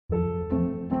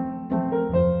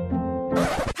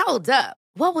Hold up.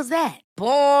 What was that?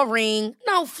 Boring.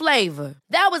 No flavor.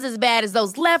 That was as bad as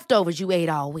those leftovers you ate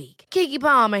all week. Keke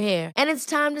Palmer here. And it's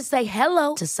time to say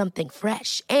hello to something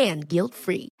fresh and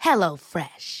guilt-free. Hello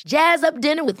Fresh. Jazz up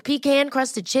dinner with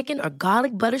pecan-crusted chicken or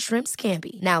garlic butter shrimp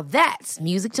scampi. Now that's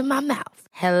music to my mouth.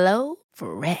 Hello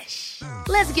Fresh.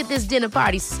 Let's get this dinner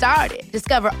party started.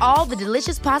 Discover all the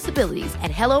delicious possibilities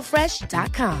at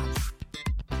hellofresh.com.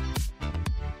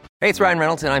 Hey, it's Ryan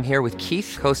Reynolds, and I'm here with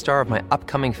Keith, co-star of my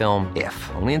upcoming film,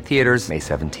 If, only in theaters May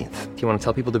 17th. Do you want to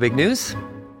tell people the big news?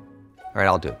 All right,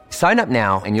 I'll do it. Sign up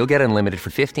now and you'll get unlimited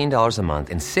for $15 a month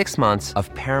and 6 months of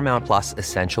Paramount Plus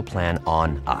Essential Plan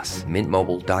on us.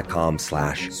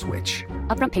 MintMobile.com/switch.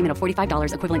 Upfront payment of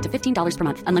 $45 equivalent to $15 per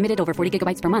month. Unlimited over 40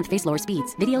 gigabytes per month. Face lower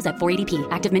speeds. Videos at 480p.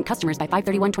 Active Mint customers by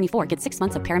 531.24 get 6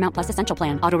 months of Paramount Plus Essential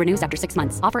Plan. Auto renews after 6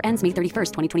 months. Offer ends May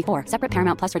 31st, 2024. Separate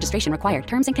Paramount Plus registration required.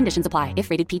 Terms and conditions apply if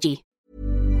rated PG.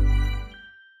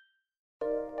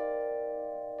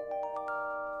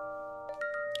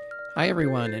 Hi,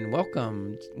 everyone, and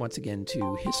welcome once again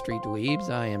to History Dweebs.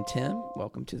 I am Tim.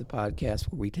 Welcome to the podcast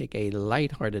where we take a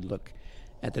lighthearted look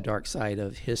at the dark side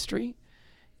of history.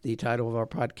 The title of our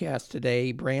podcast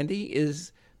today, Brandy,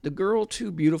 is The Girl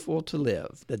Too Beautiful to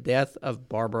Live, The Death of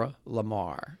Barbara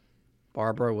Lamar.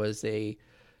 Barbara was a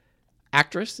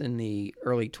actress in the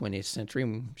early 20th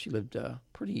century. She lived a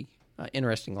pretty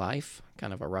interesting life,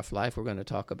 kind of a rough life. We're going to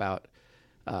talk about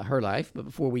her life. But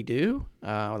before we do,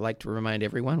 I'd like to remind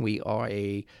everyone we are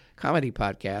a comedy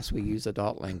podcast. We use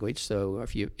adult language, so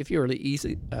if you're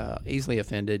easily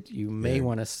offended, you may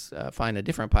want to find a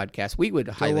different podcast. We would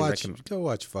highly recommend. Go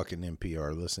watch fucking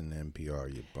NPR. Listen to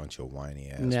NPR, you bunch of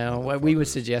whiny ass. No, what we would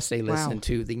suggest they listen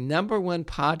to the number one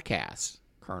podcast,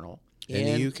 Colonel, in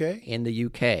the UK. In the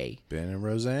UK, Ben and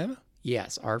Rosanna.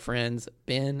 Yes, our friends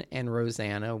Ben and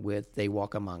Rosanna with They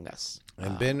Walk Among Us.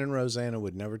 And Ben and Rosanna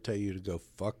would never tell you to go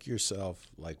fuck yourself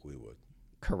like we would.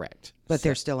 Correct. But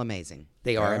they're still amazing.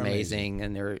 They are amazing.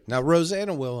 And they're now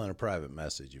Rosanna will in a private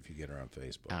message if you get her on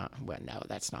Facebook. Well, no,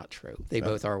 that's not true. They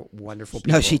both are wonderful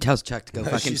people. No, she tells Chuck to go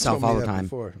fuck himself all the time.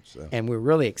 Before, so. And we're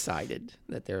really excited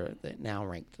that they're now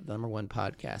ranked the number one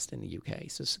podcast in the UK.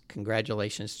 So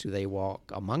congratulations to They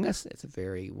Walk Among Us. It's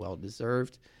very well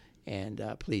deserved. And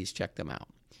please check them out.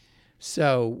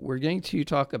 So we're going to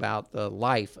talk about the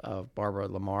life of Barbara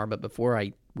Lamar, but before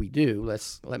we do,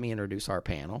 let me introduce our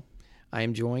panel. I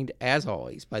am joined, as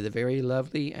always, by the very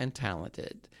lovely and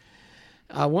talented,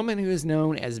 a woman who is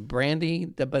known as Brandy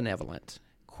the Benevolent,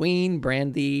 Queen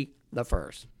Brandy the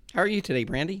First. How are you today,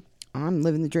 Brandy? I'm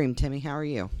living the dream, Timmy. How are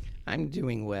you? I'm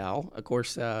doing well. Of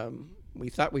course, we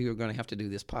thought we were going to have to do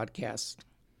this podcast,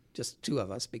 just two of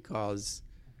us, because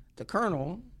the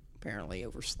Colonel apparently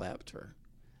overslept or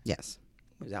yes,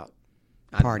 was out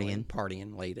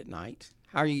partying late at night.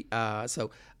 How are you?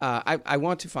 I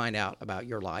want to find out about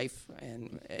your life.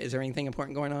 And is there anything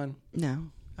important going on?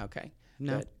 No. Okay.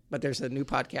 No. Good. But there's a new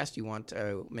podcast you want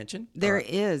to mention? There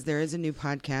is a new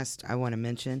podcast I want to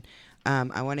mention.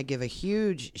 I want to give a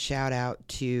huge shout out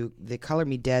to the Color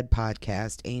Me Dead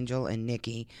podcast, Angel and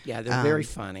Nikki. Yeah, they're very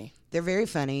funny. They're very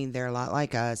funny. They're a lot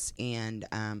like us. And,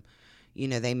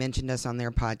 they mentioned us on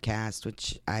their podcast,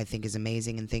 which I think is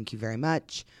amazing, and thank you very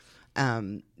much.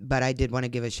 But I did want to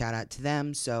give a shout out to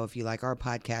them. So if you like our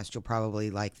podcast, you'll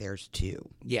probably like theirs too.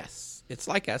 Yes, it's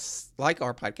like us, like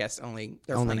our podcast, only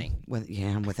they're funny.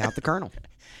 Without the Colonel.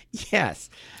 Yes,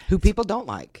 who people don't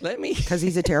like. Because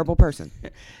he's a terrible person.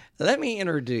 Let me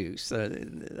introduce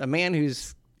a man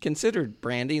who's considered,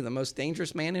 Brandy, the most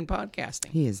dangerous man in podcasting.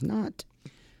 He is not.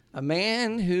 A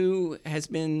man who has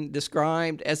been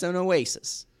described as an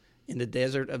oasis in the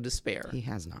desert of despair. He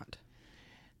has not.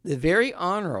 The very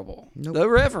honorable, the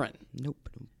Reverend. Nope.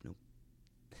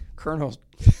 Colonel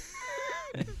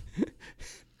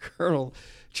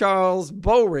Charles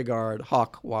Beauregard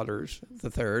Hawk Waters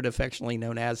III, affectionately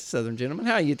known as the Southern Gentleman.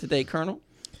 How are you today, Colonel?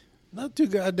 Not too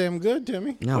goddamn good,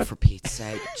 Timmy. No, for Pete's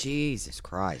sake. Jesus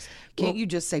Christ. Can't you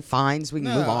just say fine so we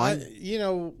can move on?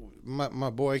 My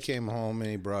boy came home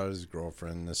and he brought his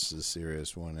girlfriend. This is a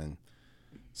serious one. And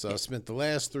so I spent the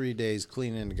last 3 days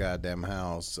cleaning the goddamn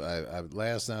house.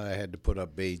 Last night I had to put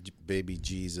up baby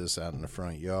Jesus out in the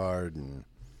front yard and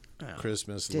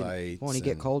Christmas lights. Won't he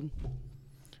get cold?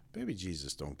 Baby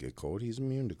Jesus don't get cold. He's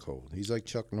immune to cold. He's like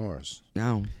Chuck Norris.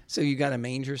 No. So you got a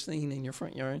manger scene in your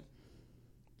front yard?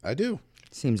 I do.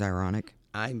 Seems ironic.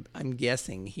 I'm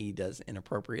guessing he does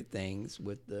inappropriate things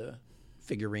with the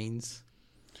figurines.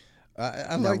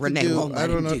 I like to do. I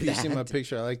don't know if you see my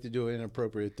picture. I like to do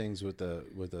inappropriate things with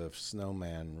the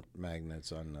snowman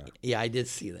magnets on the. Yeah, I did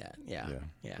see that. Yeah.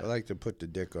 I like to put the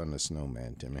dick on the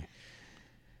snowman, Timmy.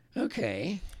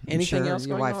 Okay. Anything else?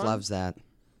 Your going wife on? loves that.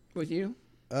 with you?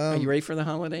 Are you ready for the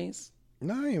holidays?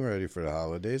 No, I ain't ready for the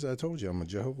holidays. I told you I'm a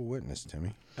Jehovah's Witness,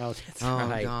 Timmy. Oh, that's Oh,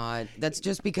 right. God. That's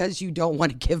just because you don't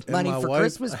want to give money my for wife-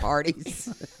 Christmas parties.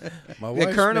 My The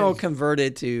wife's colonel been-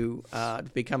 converted to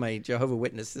become a Jehovah's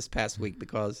Witness this past week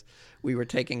because we were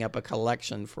taking up a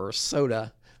collection for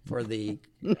soda for the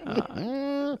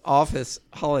office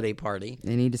holiday party.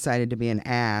 And he decided to be an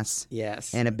ass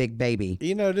Yes. and a big baby.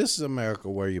 You know, this is America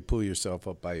where you pull yourself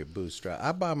up by your bootstrap.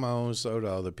 I buy my own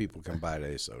soda. Other people can buy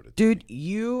their soda. Dude,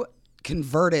 you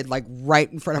converted like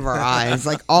right in front of our eyes.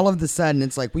 Like all of the sudden,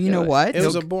 it's like, well, you know what? It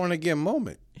was a born again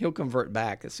moment. He'll convert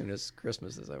back as soon as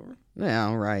Christmas is over. Yeah,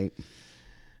 all right.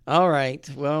 All right.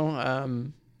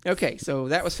 Well, okay. So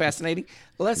that was fascinating.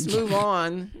 Let's move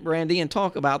on, Randy, and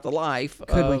talk about the life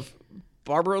of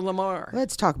Barbara Lamar.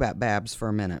 Let's talk about Babs for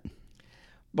a minute.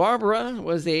 Barbara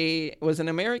was an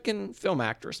American film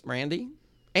actress, Randy,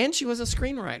 and she was a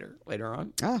screenwriter later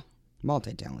on. Ah,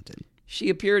 multi-talented. She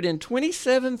appeared in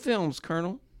 27 films,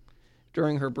 Colonel,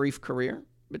 during her brief career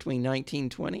between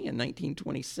 1920 and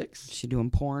 1926. She doing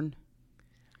porn?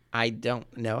 I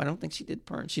don't know. I don't think she did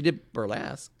porn. She did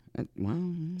burlesque. Well,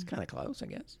 It's kind of close, I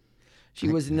guess. She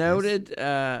was noted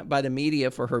by the media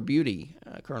for her beauty,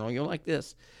 Colonel. You'll like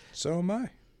this. So am I.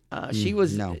 She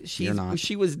was no, you're not.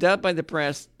 She was dubbed by the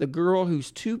press the girl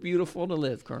who's too beautiful to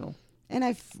live, Colonel. and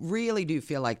I really do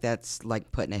feel like that's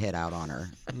like putting a hit out on her.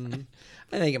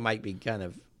 I think it might be kind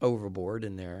of overboard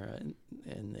in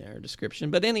their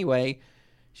description, but anyway,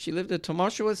 she lived a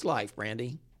tumultuous life,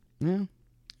 Brandy, Yeah,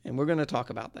 and we're going to talk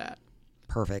about that.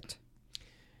 perfect.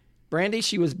 Brandy,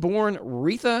 she was born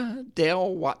Retha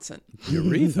Dale Watson.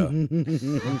 Urethra.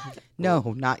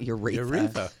 No, not Urethra.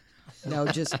 Urethra. No,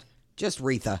 just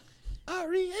Retha.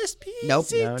 R-E-S-P. Nope.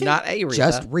 No, not a Retha.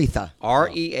 Just Retha.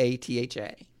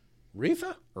 Reatha.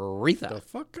 Retha? The Retha.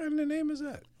 fuck kind of name is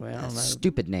that? Well, no,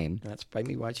 Stupid name. that's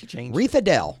probably why she changed. Retha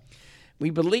Dell. We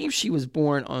believe she was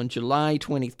born on July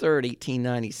 23rd,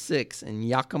 1896 in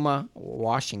Yakima,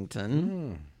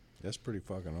 Washington. That's pretty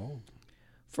fucking old.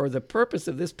 For the purpose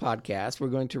of this podcast, we're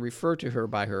going to refer to her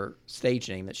by her stage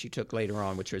name that she took later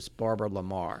on, which was Barbara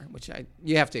Lamar, which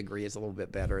you have to agree is a little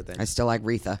bit better than I still like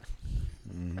Retha.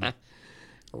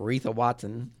 Retha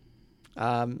Watson.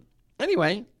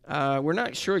 Anyway, we're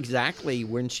not sure exactly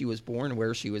when she was born,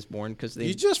 where she was born, because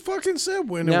You just fucking said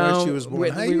when and No, where she was born.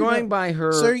 we're How you going know? by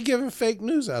her- So you're giving fake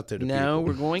news out there to No, people.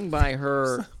 we're going by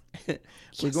her.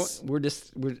 That's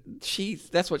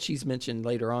what she's mentioned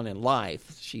later on in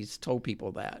life. She's told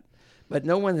people that, but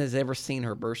no one has ever seen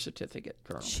her birth certificate,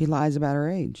 Colonel. She lies about her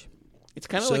age. It's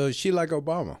kind of So she like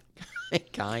Obama.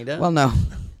 like kind of. Well, no.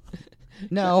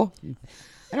 No.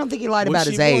 I don't think he lied Was about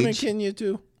she his born in age. Kenya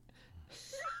too?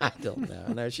 I don't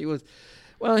know. No, she was.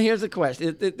 Well, here's the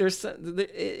question.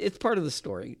 It's part of the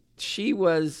story. She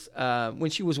was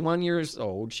when she was 1 year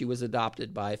old. She was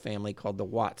adopted by a family called the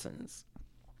Watsons.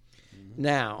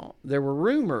 Now, there were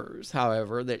rumors,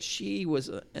 however, that she was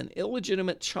an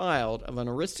illegitimate child of an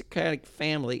aristocratic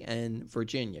family in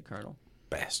Virginia, Colonel.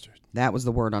 Bastard. That was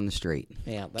the word on the street.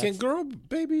 Yeah, that's, Can girl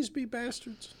babies be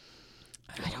bastards?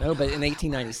 I don't know, but in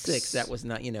 1896, that was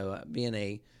not, being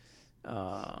a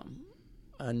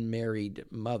unmarried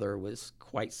mother was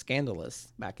quite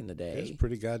scandalous back in the day. It's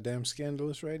pretty goddamn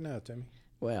scandalous right now, Timmy.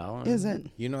 Well, Is it?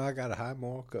 You know I got a high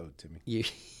moral code, Timmy. you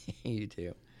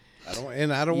do. I don't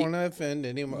want to offend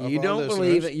any of You our don't listeners.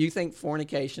 believe it. You think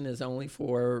fornication is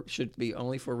should be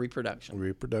only for reproduction.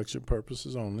 Reproduction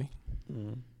purposes only.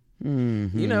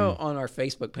 You know, on our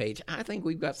Facebook page, I think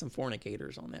we've got some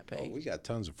fornicators on that Oh, page. we got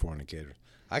tons of fornicators.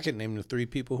 I can name the 3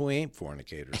 people who ain't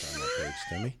fornicators on that page,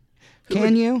 Timmy.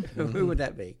 Can you? Who would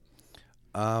that be?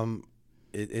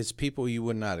 It's people you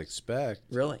would not expect.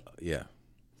 Really? Yeah.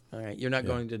 All right. You're not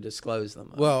going to disclose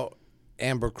them. Well,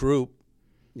 Amber Croup,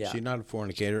 yeah. she's not a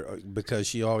fornicator because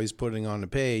she always putting on the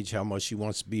page how much she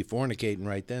wants to be fornicating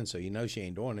right then, so you know she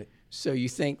ain't doing it. So you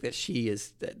think that she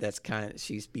is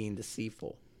she's being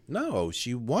deceitful? No,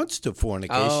 she wants to fornicate.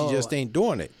 Oh. She just ain't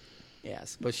doing it.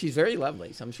 Yes, but she's very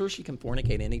lovely, so I'm sure she can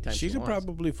fornicate anytime she She can wants.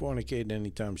 probably fornicate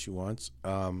anytime she wants.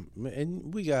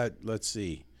 And we got, let's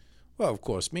see. Well, of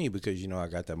course, me, because, I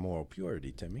got that moral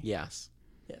purity, Timmy. Yes.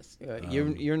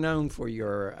 You're known for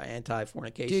your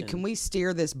anti-fornication. Dude, can we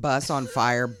steer this bus on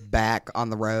fire back on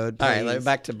the road, please? All right,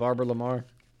 back to Barbara Lamar.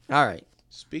 All right.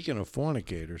 Speaking of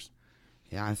fornicators,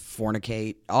 Yeah, I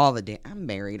fornicate all the day. I'm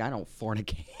married. I don't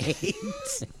fornicate.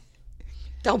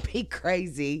 Don't be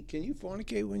crazy. can you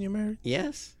fornicate when you're married?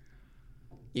 Yes,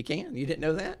 you can. You didn't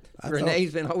know that? I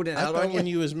Renee's been holding I out thought on when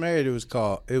you. you was married, it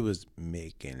was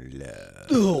making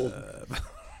love.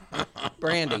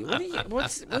 Brandy,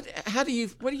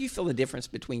 what do you feel the difference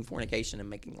between fornication and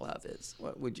making love is?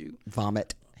 What would you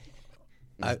Vomit.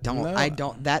 I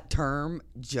don't. That term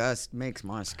just makes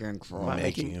my skin crawl.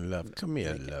 Making love. Come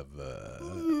here, lover.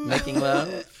 making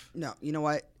love? No, you know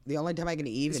what? The only time I can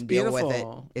even It's deal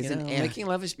beautiful. with it is Making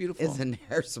love is beautiful. Is an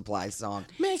Air Supply song.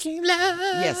 Making love.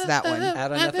 Yes, that one.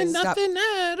 Out of nothing. Stop.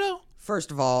 at all. First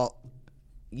of all,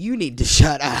 you need to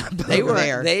shut up. They over were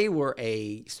there. they were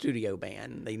a studio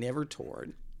band. They never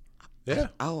toured. Yeah.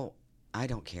 Oh, I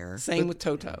don't care. Same with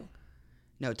Toto.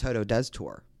 No, Toto does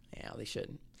tour. Yeah, they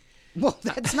shouldn't. Well,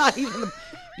 that's not even.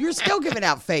 You're still giving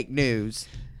out fake news.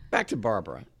 Back to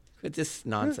Barbara. It's just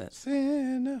nonsense.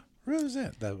 Santa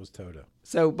Rosette. That was Toto.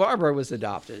 So Barbara was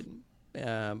adopted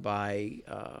by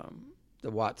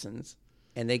the Watsons,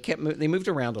 and they moved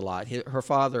around a lot.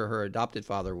 Her adopted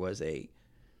father, was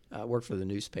worked for a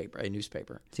newspaper.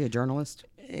 Is he a journalist?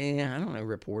 I don't know,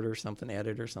 reporter or something,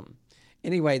 editor or something.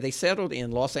 Anyway, they settled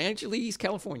in Los Angeles,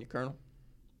 California, Colonel.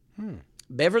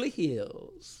 Beverly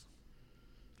Hills.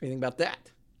 Anything about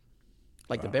that?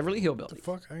 Like the Beverly Hillbillies.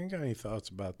 Fuck, I ain't got any thoughts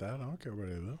about that. I don't care where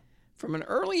they live. From an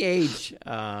early age,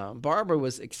 Barbara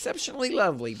was exceptionally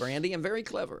lovely, Brandy, and very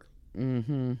clever.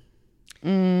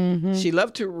 She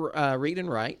loved to read and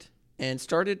write, and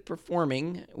started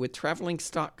performing with traveling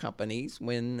stock companies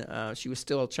when she was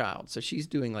still a child. So she's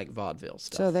doing like vaudeville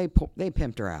stuff. So they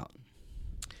pimped her out.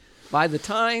 By the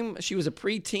time she was a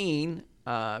preteen,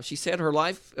 she said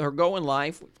her goal in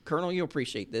life, Colonel, you'll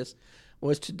appreciate this,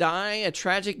 was to die a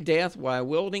tragic death while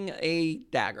wielding a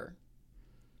dagger.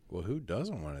 Well, who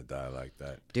doesn't want to die like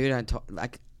that? Dude,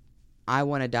 I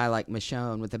want to die like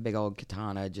Michonne with a big old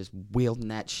katana, just wielding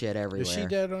that shit everywhere. Is she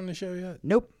dead on the show yet?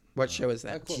 Nope. What show is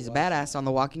that? She's a badass on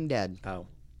The Walking Dead. Oh.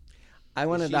 I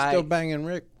want to She's die. still banging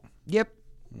Rick. Yep.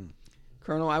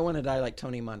 Colonel, I want to die like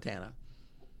Tony Montana.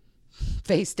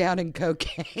 Face down in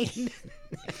cocaine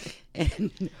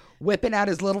and whipping out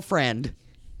his little friend.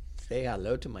 Say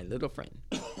hello to my little friend.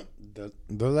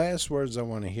 The last words I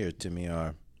want to hear, Timmy,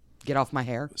 are, Get off my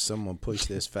hair. someone push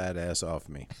this fat ass off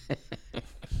me.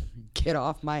 Get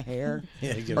off my hair.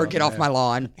 Yeah, Or get off my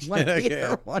lawn. One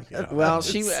Yeah. one of Well,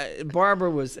 those.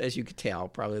 Barbara was, as you could tell,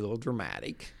 probably a little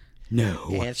dramatic. No.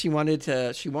 And she wanted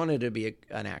to be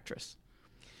an actress.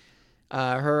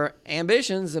 Her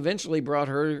ambitions eventually brought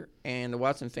her and the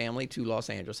Watson family to Los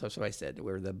Angeles. That's what I said,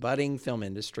 where the budding film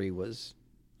industry was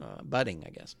budding, I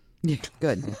guess. Yeah,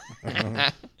 good.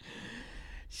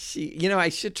 I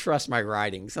should trust my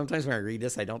writing. Sometimes when I read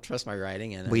this, I don't trust my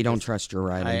writing, and We don't trust your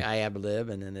writing. I ad lib,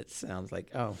 and then it sounds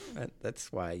like,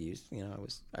 that's why I use.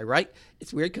 I write.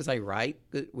 It's weird because I write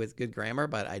with good grammar,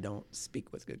 but I don't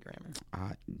speak with good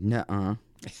grammar. Nuh-uh.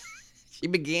 She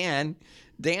began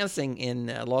dancing in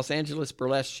Los Angeles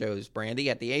burlesque shows, Brandy,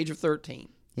 at the age of 13.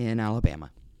 In Alabama.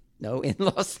 No, in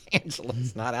Los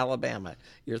Angeles, not Alabama.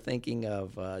 You're thinking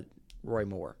of Roy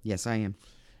Moore. Yes, I am.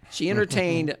 She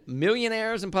entertained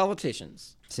millionaires and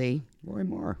politicians. See? Roy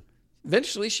Moore.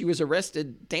 Eventually, she was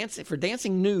arrested for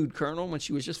dancing nude, Colonel, when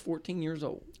she was just 14 years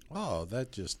old. Oh,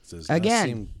 that just does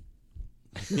Again.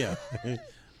 not seem... Yeah.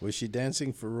 Was she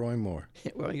dancing for Roy Moore?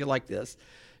 Well, you like this.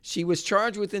 She was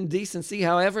charged with indecency.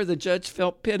 However, the judge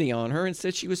felt pity on her and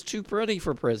said she was too pretty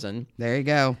for prison There you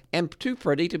go. and too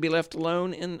pretty to be left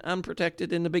alone and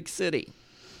unprotected in the big city.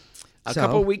 A So,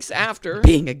 couple of weeks after,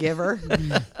 Being a giver.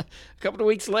 a couple of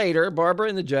weeks later, Barbara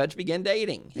and the judge began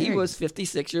dating. He Hey. was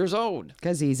 56 years old.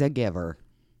 Because he's a giver.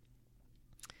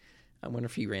 I wonder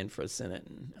if he ran for the Senate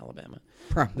in Alabama.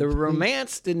 Probably. The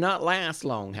romance did not last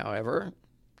long, however,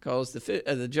 because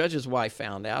the judge's wife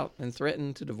found out and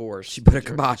threatened to divorce. She put a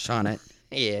kibosh on it.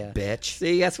 Yeah. Bitch.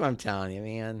 See, that's what I'm telling you,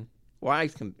 man.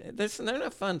 Wives they're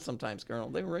not fun sometimes, Colonel.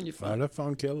 They ruin your Oh, fun. they're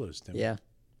phone killers, Timmy. Yeah.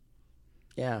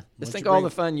 Yeah. Just Once think you all bring- the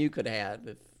fun you could have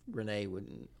if Renee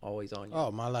wasn't always on you.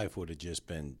 Oh, my life would have just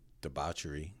been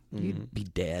debauchery. You'd be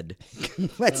dead.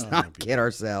 Let's not kid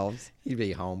ourselves. You'd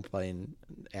be home playing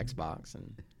Xbox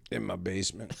and In my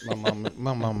basement.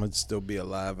 My mom would still be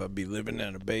alive. I'd be living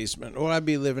in a basement. Or I'd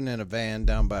be living in a van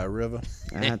down by a river.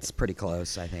 That's pretty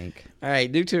close, I think. all right,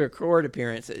 due to her court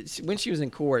appearance, when she was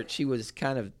in court, she was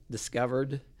kind of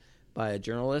discovered by a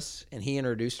journalist, and he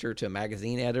introduced her to a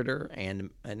magazine editor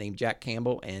named Jack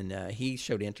Campbell, and he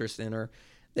showed interest in her.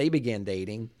 They began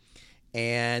dating,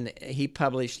 and he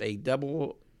published a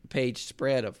double-page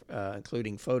spread of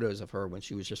including photos of her when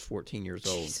she was just 14 years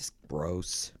old. Jesus,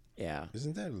 gross. Yeah.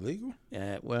 Isn't that illegal?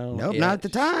 Well, Nope, yeah, not at the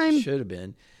time. Should have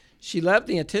been. She loved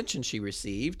the attention she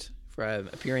received from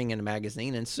appearing in a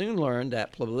magazine, and soon learned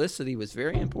that publicity was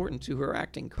very important to her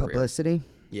acting career. Publicity?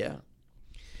 Yeah.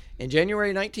 In January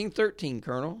 1913,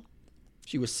 Colonel,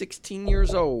 she was 16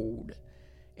 years old,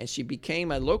 and she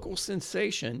became a local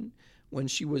sensation when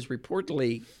she was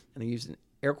reportedly, and I'm using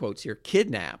air quotes here,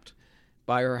 kidnapped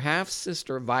by her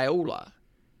half-sister Viola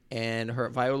and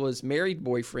Viola's married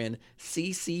boyfriend,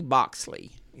 C.C.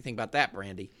 Boxley. What do you think about that,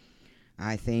 Brandy?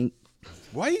 I think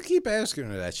Why you keep asking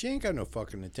her that? She ain't got no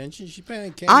fucking attention. She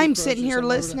playing Candy I'm Crush sitting or here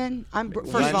something over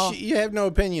listening. First there. of all, You have no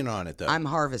opinion on it, though. I'm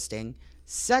harvesting.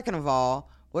 Second of all,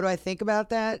 what do I think about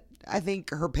that? I think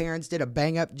her parents did a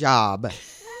bang up job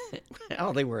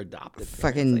Well, they were adopted.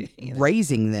 fucking parents,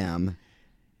 raising them.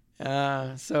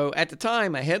 So at the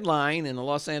time, a headline in the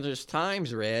Los Angeles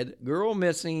Times read, "Girl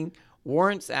missing,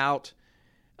 warrants out,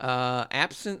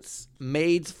 absence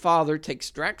maid's father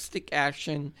takes drastic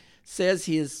action, says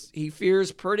he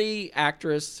fears pretty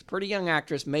young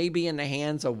actress may be in the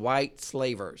hands of white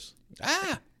slavers."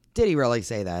 Did he really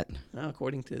say that?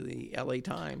 According to the LA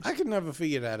Times. I could never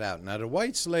figure that out. Now, the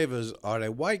white slavers, are they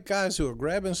white guys who are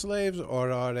grabbing slaves,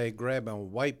 or are they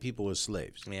grabbing white people as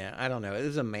slaves? Yeah, I don't know. It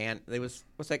was a man. What's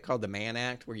that called? The Mann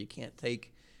Act, where you can't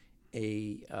take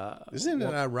a. Isn't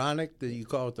it ironic that you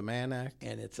call it the Mann Act?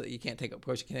 And you can't take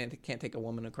can't take a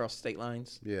woman across state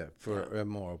lines. Yeah, for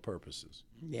immoral purposes.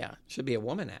 Yeah, should be a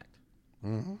woman act.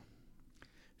 Mm-hmm. A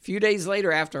few days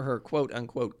later, after her quote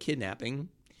unquote kidnapping,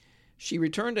 she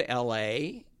returned to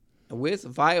L.A. with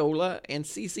Viola and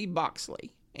C.C.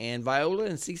 Boxley, and Viola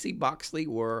and C.C. Boxley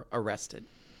were arrested.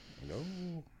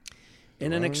 No.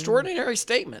 In an extraordinary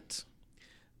statement,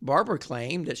 Barbara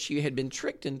claimed that she had been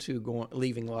tricked into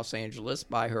leaving Los Angeles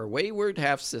by her wayward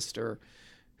half-sister,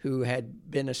 who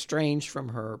had been estranged from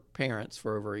her parents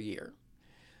for over a year.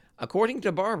 According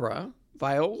to Barbara,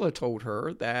 Viola told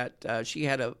her that she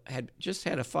had just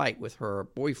had a fight with her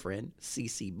boyfriend,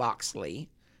 C.C. Boxley.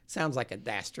 Sounds like a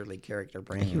dastardly character,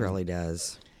 Brandon. He really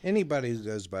does. Anybody who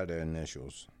goes by their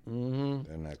initials,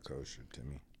 they're not kosher to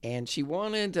me. And she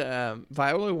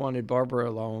Viola wanted Barbara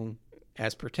alone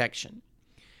as protection.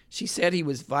 She said he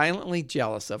was violently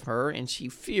jealous of her, and she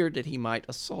feared that he might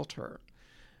assault her.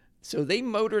 So they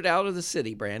motored out of the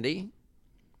city, Brandy.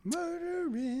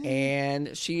 Murdering.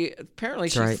 And she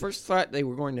right. first thought they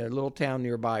were going to a little town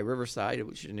nearby, Riverside,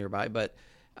 which is nearby, but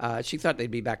she thought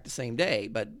they'd be back the same day.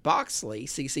 But Boxley,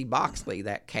 C.C. Boxley,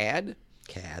 that cad,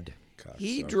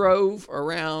 he drove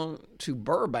around to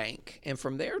Burbank and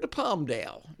from there to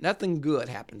Palmdale. Nothing good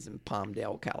happens in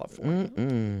Palmdale,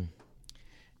 California.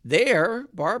 There,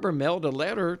 Barbara mailed a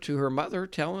letter to her mother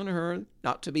telling her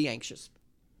not to be anxious.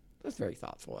 That's very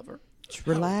thoughtful of her. Just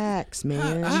relax,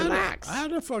 man. Relax. How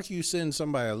the fuck you send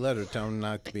somebody a letter telling them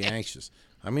not to be anxious?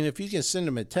 I mean, if you can send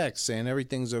them a text saying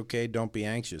everything's okay, don't be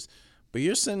anxious. But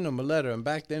you're sending them a letter, and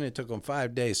back then it took them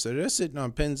 5 days. So they're sitting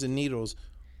on pins and needles.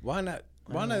 Why not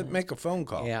make a phone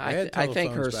call? Yeah, I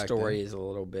think her story is a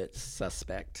little bit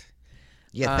suspect.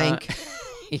 You think?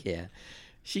 Yeah.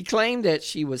 She claimed that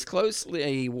she was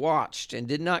closely watched and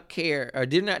did not dare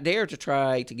to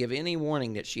try to give any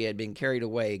warning that she had been carried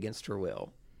away against her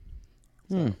will.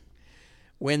 So,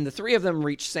 when the three of them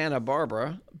reached Santa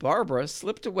Barbara, Barbara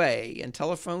slipped away and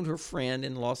telephoned her friend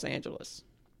in Los Angeles.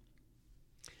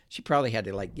 She probably had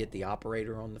to get the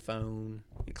operator on the phone,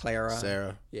 Clara,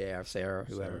 Sarah. Yeah, Sarah,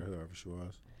 whoever She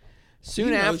was.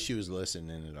 Soon after, she was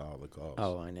listening to all the calls.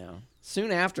 Oh, I know.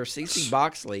 Soon after, C.C.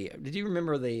 Boxley. Did you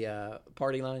remember the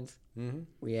party lines? Mm-hmm.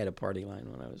 We had a party line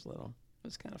when I was little. It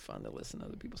was kind of fun to listen to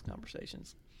other people's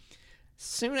conversations.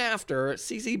 Soon after,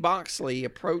 C.C. Boxley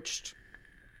approached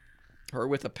her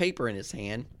with a paper in his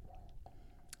hand.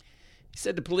 He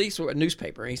said the police were a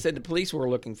newspaper. He said the police were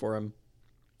looking for him,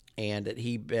 and that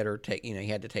he better take. He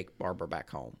had to take Barbara back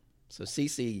home. So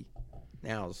C.C.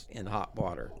 now is in hot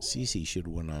water. Cece should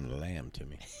have went on the lam to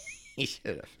me. He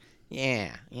should have.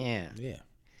 Yeah.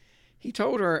 He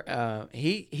told her,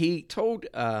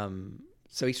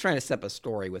 so he's trying to set up a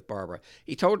story with Barbara.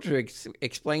 He told her to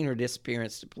explain her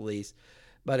disappearance to police,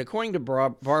 but according to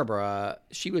Barbara,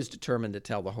 she was determined to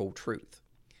tell the whole truth.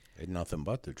 Ain't nothing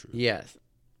but the truth. Yes.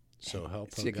 So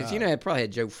help her Because, God. I probably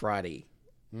had Joe Friday,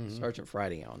 Sergeant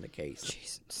Friday on the case.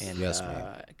 Jesus. And Yes,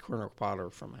 ma'am. Colonel Potter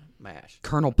from MASH.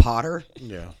 Colonel Potter?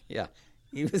 Yeah. Yeah.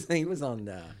 He was on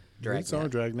Dragnet. It's on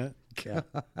Dragnet. Yeah.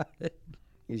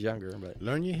 He's younger, but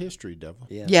Learn your history, devil.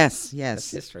 yeah. Yes. That's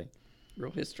history.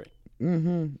 Real history.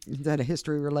 Is that a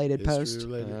history-related post?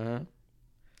 History related.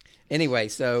 Anyway,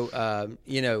 so,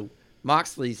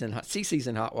 Cece's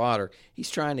in hot water. He's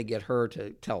trying to get her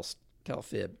to tell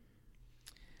fib.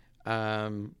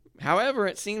 However,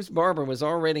 it seems Barbara was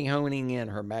already honing in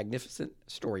her magnificent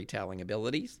storytelling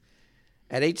abilities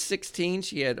At age 16,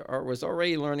 she was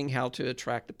already learning how to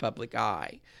attract the public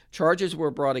eye. Charges were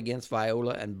brought against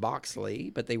Viola and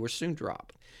Boxley, but they were soon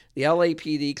dropped. The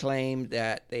LAPD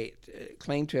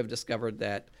claimed to have discovered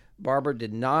that Barbara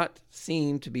did not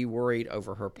seem to be worried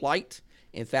over her plight.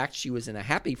 In fact, she was in a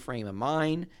happy frame of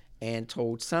mind and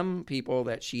told some people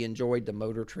that she enjoyed the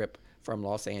motor trip from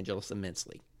Los Angeles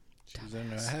immensely. She's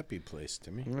in a happy place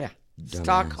to me. Yeah.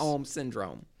 Stockholm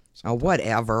Syndrome. Oh,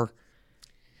 whatever.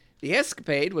 The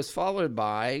escapade was followed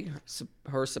by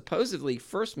her supposedly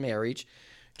first marriage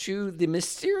to the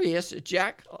mysterious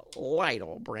Jack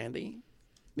Lytle, Brandy.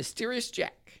 Mysterious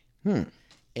Jack.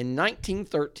 In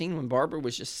 1913, when Barbara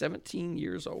was just 17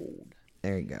 years old.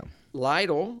 There you go.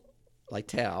 Lytle, I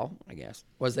guess,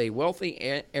 was a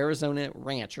wealthy Arizona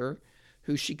rancher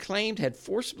who she claimed had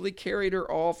forcibly carried her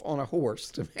off on a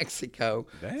horse to Mexico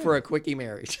for a quickie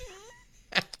marriage.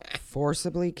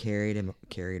 Forcibly carried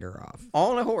her off.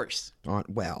 On a horse.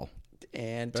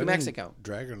 And to Mexico.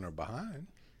 Dragging her behind.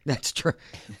 That's true.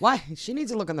 Why? She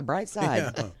needs to look on the bright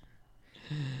side.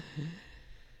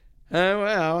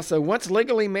 Well, so once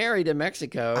legally married in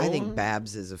Mexico. I think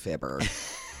Babs is a fibber.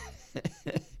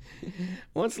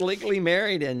 Once legally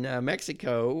married in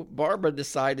Mexico, Barbara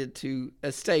decided to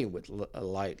stay with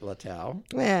Lytle.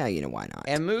 Well, why not?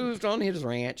 And moved on his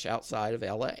ranch outside of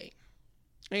L.A.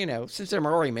 Since they're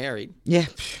already married. Yeah.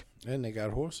 And they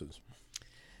got horses.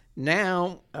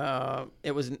 Now,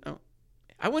 it was.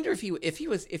 I wonder if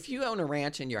you own a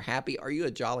ranch and you're happy, are you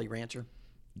a jolly rancher?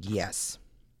 Yes.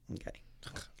 Okay.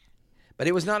 But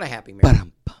it was not a happy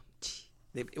marriage.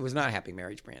 It was not a happy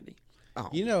marriage, Brandy. Oh.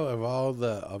 Of all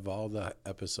the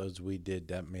episodes we did,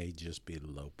 that may just be the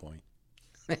low point.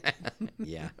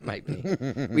 Yeah, it might be.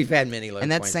 We've had many low points.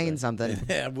 And that's saying something.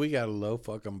 Yeah, we got a low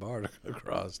fucking bar to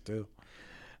cross, too.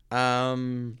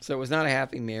 So it was not a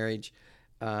happy marriage.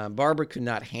 Barbara could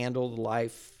not handle the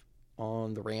life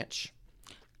on the ranch.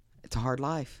 It's a hard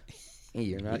life.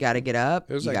 You got to get up.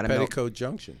 It was like Petticoat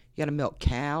Junction. You got to milk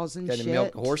cows and shit. Got to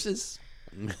milk horses.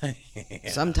 Yeah.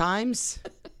 Sometimes.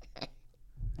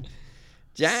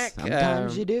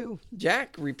 Sometimes you do.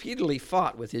 Jack repeatedly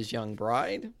fought with his young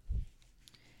bride,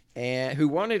 and who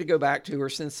wanted to go back to her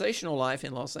sensational life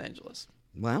in Los Angeles.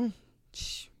 Well,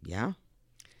 yeah.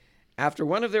 After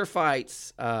one of their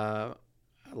fights,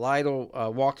 Lytle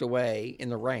walked away in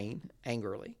the rain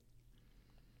angrily.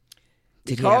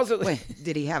 Did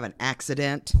he have an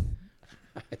accident?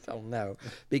 I don't know.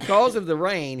 Because of the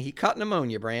rain, he caught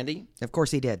pneumonia, Brandy. Of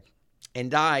course he did. And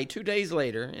died 2 days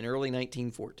later in early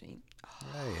 1914.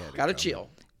 Got a chill.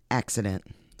 Accident.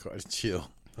 Got a chill.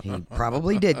 He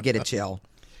probably did get a chill.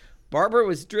 Barbara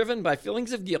was driven by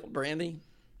feelings of guilt, Brandy.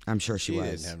 I'm sure she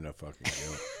was. Didn't have no fucking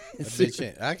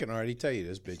guilt. I can already tell you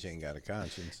this bitch ain't got a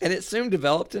conscience. And it soon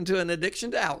developed into an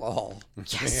addiction to alcohol.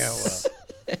 Yes.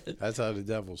 Yeah, well, that's how the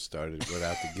devil started,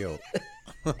 without the guilt.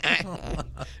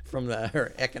 From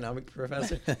her economic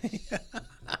professor.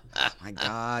 Oh my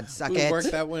God, suck We it.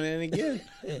 worked that one in again.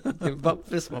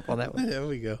 Fist bump on that one. There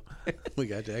we go. We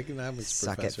got the economics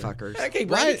Suck professor. it, fuckers. Okay,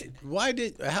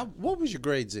 what was your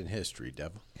grades in history,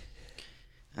 Devil?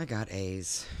 I got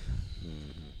A's.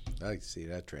 I like to see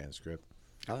that transcript.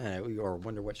 I don't know, or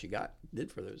wonder what she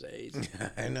did for those A's.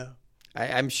 I know.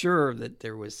 I'm sure that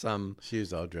there was some. She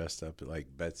was all dressed up like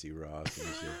Betsy Ross and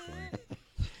shit.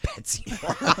 Betsy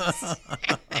Ross.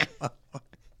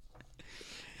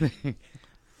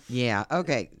 Yeah,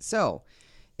 okay. So,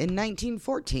 in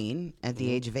 1914, at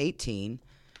the age of 18,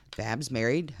 Babs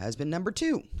married husband number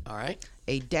 2. All right.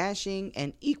 A dashing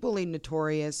and equally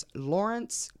notorious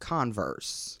Lawrence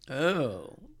Converse.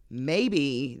 Oh.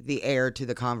 Maybe the heir to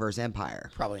the Converse empire.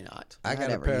 Probably not. I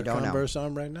got a pair of Converse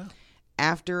on right now.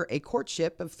 After a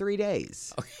courtship of 3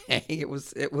 days. Okay, it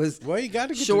was Well, you got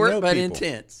to get short to know but people.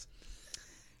 intense.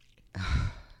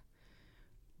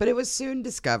 But it was soon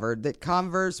discovered that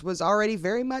Converse was already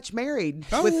very much married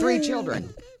with 3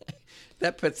 children.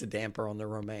 That puts a damper on the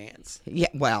romance. Yeah,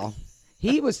 well,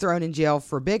 he was thrown in jail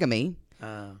for bigamy,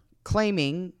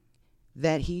 claiming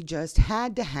that he just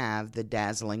had to have the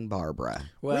dazzling Barbara.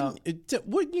 Well,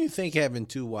 wouldn't you think having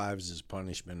 2 wives is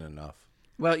punishment enough?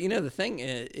 Well, the thing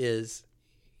is,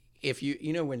 if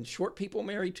when short people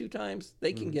marry 2 times,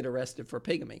 they can get arrested for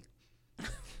bigamy.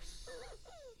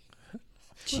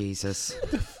 Jesus.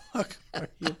 Fuck are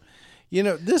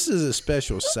you? This is a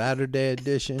special Saturday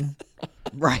edition.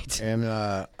 Right. And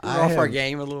We're off our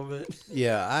game a little bit.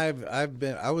 Yeah,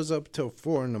 I was up till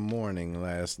 4 a.m.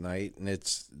 last night, and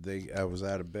I was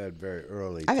out of bed very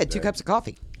early. I've had 2 cups of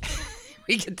coffee.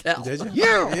 We can tell. Did you?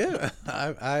 Yeah.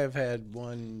 I have had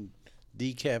 1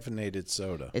 decaffeinated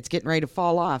soda. It's getting ready to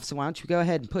fall off, so why don't you go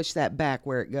ahead and push that back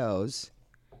where it goes.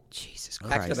 Jesus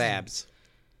Christ. Back to Babs.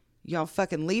 Y'all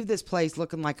fucking leave this place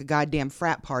looking like a goddamn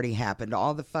frat party happened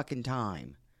all the fucking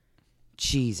time.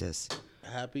 Jesus.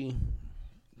 Happy?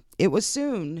 It was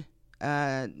soon.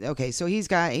 Okay, so he's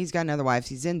got another wife.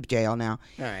 He's in jail now.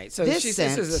 All right. So This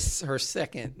this is her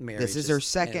second marriage. This is her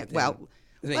second. Well,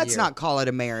 let's not call it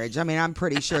a marriage. I mean, I'm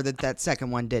pretty sure that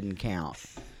second one didn't count.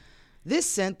 This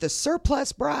sent the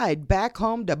surplus bride back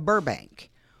home to Burbank,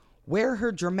 where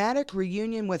her dramatic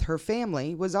reunion with her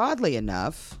family was, oddly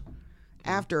enough,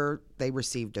 after they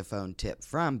received a phone tip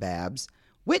from Babs,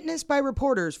 witnessed by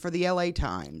reporters for the LA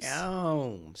Times.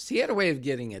 Oh, she had a way of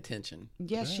getting attention.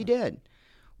 Yes, she did.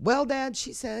 Well, Dad,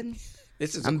 she said,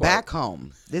 This is a I'm quote. back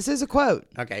home. This is a quote.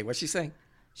 Okay, what's she saying?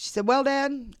 She said, well,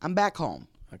 Dad, I'm back home.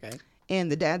 Okay.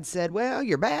 And the dad said, well,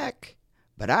 you're back,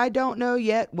 but I don't know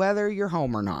yet whether you're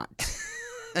home or not.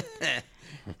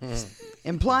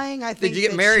 Implying, I think, Did you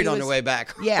get that married she on the was- way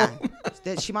back? Yeah,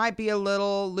 that she might be a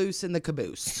little loose in the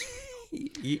caboose.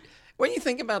 When you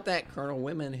think about that, Colonel,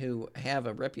 women who have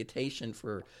a reputation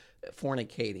for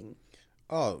fornicating.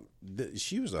 Oh,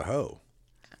 she was a hoe.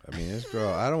 I mean, this girl,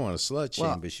 I don't want to slut shame,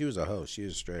 Well- but she was a hoe. She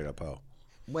was a straight up hoe.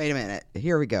 Wait a minute.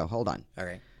 Here we go. Hold on. All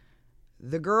right.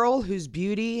 The girl whose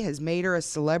beauty has made her a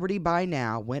celebrity by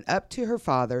now went up to her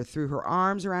father, threw her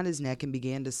arms around his neck, and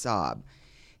began to sob.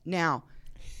 Now,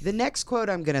 the next quote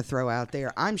I'm going to throw out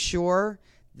there, I'm sure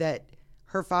that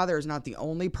her father is not the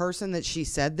only person that she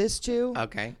said this to.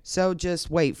 Okay. So just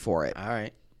wait for it. All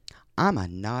right. I'm a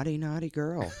naughty, naughty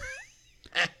girl.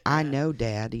 I know,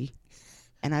 Daddy,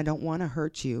 and I don't want to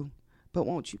hurt you, but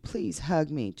won't you please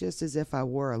hug me just as if I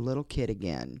were a little kid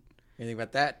again? Anything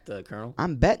about that, Colonel?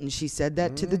 I'm betting she said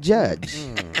that to the judge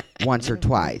once or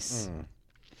twice.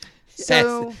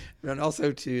 So, Yes. And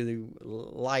also to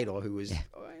Lytle, who was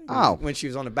when she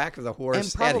was on the back of the and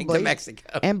horse heading to probably,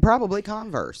 Mexico. and probably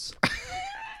Converse.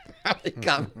 Probably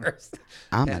Converse.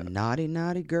 I'm a naughty,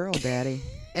 naughty girl, Daddy.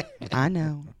 I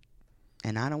know,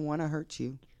 and I don't want to hurt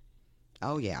you.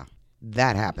 Oh, yeah,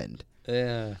 that happened.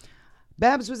 Yeah.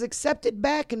 Babs was accepted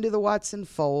back into the Watson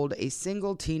fold, a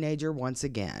single teenager once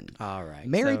again. All right.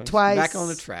 Married So, twice. Back on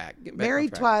the track. Get back on Married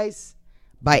track. twice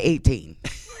by 18.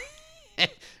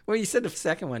 Well, you said the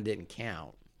second one didn't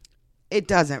count. It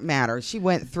doesn't matter. She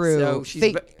went through. So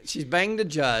she's banged a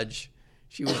judge.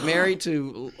 She was married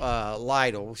to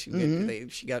Lytle.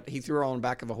 He threw her on the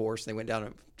back of a horse. They went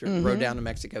down, rode down to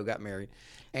Mexico, got married,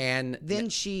 and then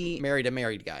she married a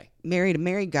married guy. married a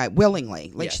married guy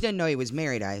willingly. Like Yes. she didn't know he was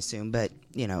married, I assume, but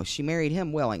she married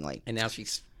him willingly. And now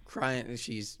she's crying.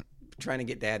 She's trying to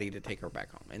get Daddy to take her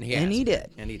back home, and he And has. he did.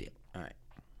 And he did. All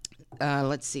right.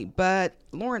 Let's see. But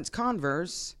Lawrence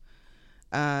Converse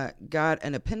got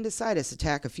an appendicitis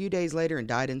attack a few days later and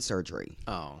died in surgery.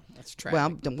 Oh, that's tragic.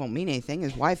 Well, it won't mean anything.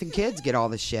 His wife and kids get all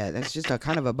the shit. That's just a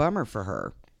kind of a bummer for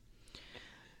her.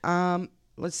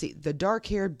 Let's see. The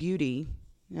dark-haired beauty,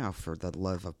 for the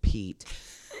love of Pete,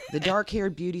 the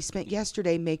dark-haired beauty spent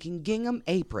yesterday making gingham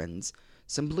aprons,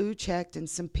 some blue-checked and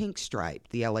some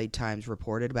pink-striped, the LA Times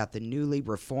reported about the newly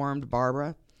reformed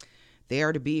Barbara. They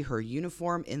are to be her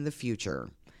uniform in the future.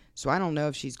 So I don't know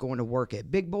if she's going to work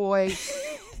at Big Boy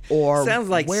or sounds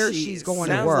like where she's going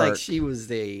to sounds work. like she was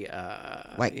the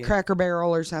Cracker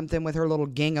Barrel or something with her little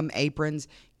gingham aprons.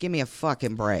 Give me a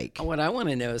fucking break. What I want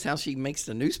to know is how she makes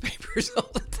the newspapers all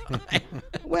the time.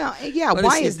 Well, yeah, What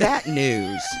why is is that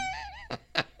news?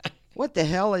 What the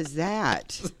hell is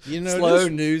that? Slow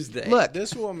news day. Look,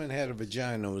 This woman had a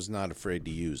vagina and was not afraid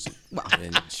to use it. Well,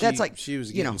 And that's like, she was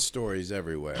you getting know, stories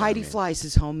everywhere. Heidi Fleiss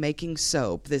is home making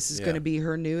soap. This is Yeah. going to be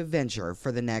her new adventure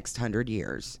for the next 100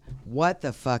 years. What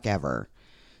the fuck ever.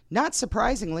 Not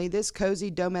surprisingly, this cozy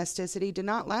domesticity did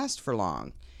not last for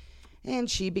long.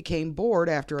 And she became bored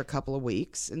after a couple of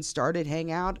weeks and started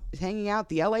hanging out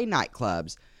the LA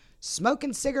nightclubs,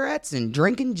 smoking cigarettes and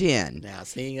drinking gin Now,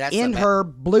 see, that's in her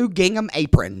blue gingham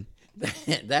apron.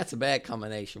 That's a bad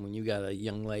combination when you got a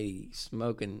young lady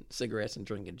smoking cigarettes and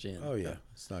drinking gin. Oh, yeah.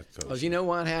 It's not Because kosher. you know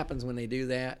what happens when they do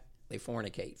that? They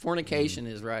fornicate. Fornication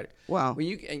is right. Well,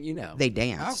 you know. They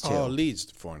dance Alcohol too. leads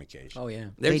to fornication. Oh yeah.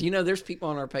 There's people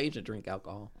on our page that drink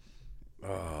alcohol.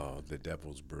 Oh, the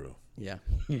devil's brew. Yeah.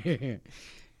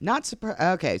 Not surprised.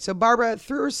 Okay, so Barbara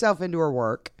threw herself into her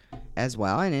work as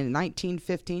well, and in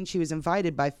 1915 she was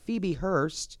invited by Phoebe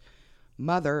Hearst,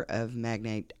 mother of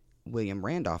magnate William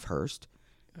Randolph Hearst,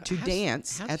 to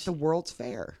dance how's at the World's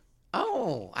Fair.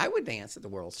 Oh, I would dance at the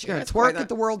World's She's Fair. going to That's quite twerk at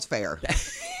the World's Fair.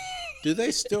 Do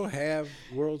they still have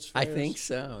World's I Fairs? think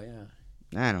so.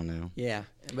 Yeah. I don't know. Yeah,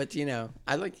 but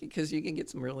I like it because you can get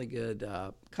some really good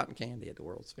cotton candy at the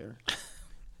World's Fair.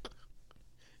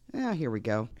 Oh, here we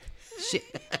go.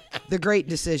 The great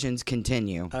decisions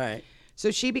continue. All right. So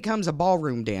she becomes a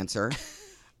ballroom dancer.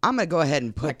 I'm going to go ahead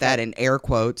and put that in air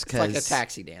quotes. It's like a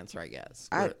taxi dancer, I guess.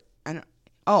 I don't,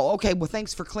 oh, okay. Well,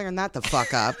 thanks for clearing that the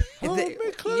fuck up.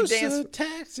 Close to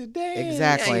taxi dance.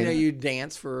 Exactly. Yeah, you know, you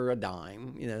dance for a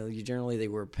dime. You know, they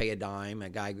would pay a dime. A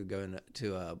guy could go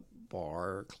into a bar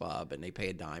or club and they pay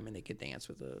a dime and they could dance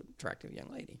with an attractive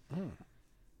young lady.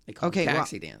 They call them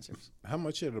taxi dancers. How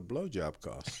much did a blowjob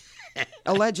cost?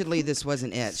 Allegedly, this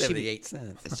wasn't it. 78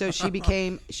 cents. So she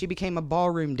became a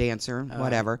ballroom dancer,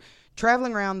 whatever,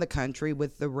 traveling around the country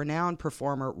with the renowned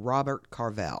performer Robert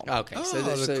Carvel. Okay, So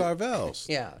the Carvels.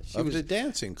 Yeah, She was the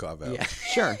dancing Carvel. Yeah.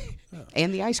 Sure.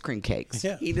 And the ice cream cakes.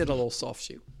 Yeah. He did a little soft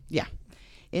shoe. Yeah.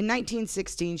 In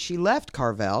 1916, she left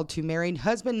Carvel to marry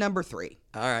husband number 3.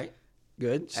 All right,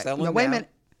 good. Settle Now, him wait a down. minute.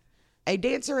 A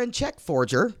dancer and check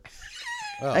forger.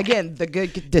 Again, the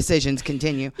good decisions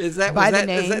continue. Is that by was the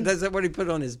that, name? is that what he put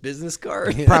on his business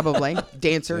card? Probably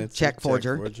dancer, check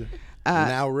forger.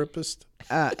 Now ripist.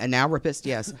 A now rapist,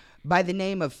 yes, by the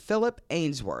name of Philip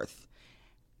Ainsworth.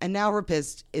 A now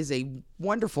rapist is a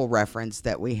wonderful reference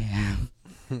that we have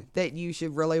that you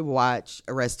should really watch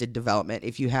Arrested Development.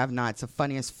 If you have not, it's the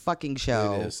funniest fucking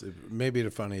show It is. Maybe the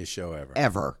funniest show ever.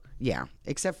 ever. Yeah,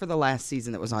 except for the last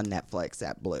season that was on Netflix,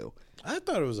 that blew. I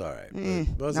thought it was all right. But it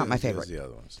wasn't not my as good favorite. as the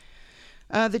other ones.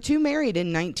 The two married in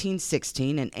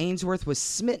 1916, and Ainsworth was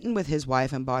smitten with his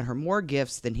wife and bought her more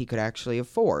gifts than he could actually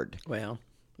afford. Well,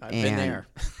 I've been there.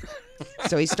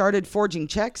 So he started forging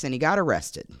checks, and he got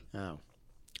arrested. Oh.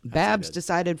 Babs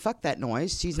decided, fuck that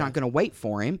noise, she's not going to wait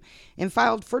for him, and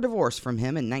filed for divorce from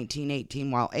him in 1918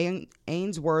 while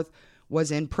Ainsworth was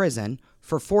in prison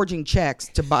for forging checks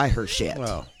to buy her shit.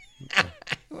 Well,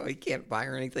 Well, he can't buy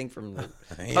her anything from the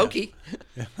pokey.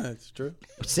 yeah, that's true.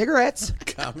 Cigarettes.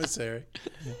 Commissary.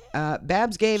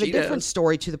 Babs gave a She different does.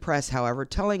 story to the press, however,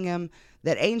 telling him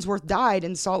that Ainsworth died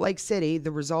in Salt Lake City, the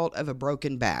result of a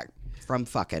broken back from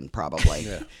fucking, probably.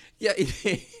 Yeah.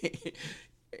 Yeah.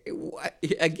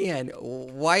 Again,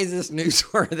 why is this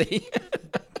newsworthy?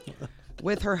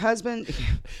 With her husband,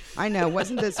 I know,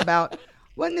 wasn't this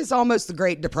almost the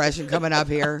Great Depression coming up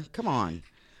here? Come on.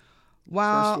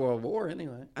 First World War,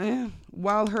 anyway.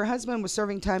 While her husband was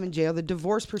serving time in jail, the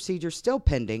divorce procedure still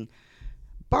pending,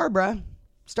 Barbara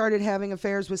started having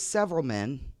affairs with several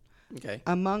men, Okay.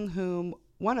 among whom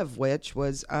one of which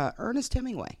was Ernest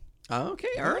Hemingway. Okay,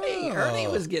 Ernie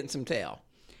was getting some tail.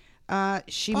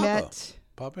 She Papa. met...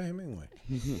 Papa Hemingway.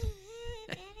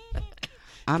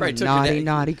 I'm Probably a took her down-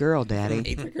 naughty girl, Daddy.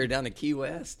 He took her down to Key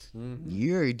West.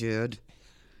 Yeah, he did.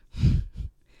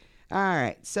 All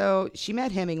right, so she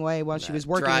met Hemingway while she was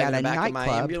working Drive at in a the back of my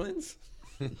nightclub. ambulance.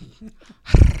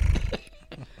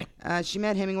 She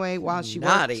met Hemingway while she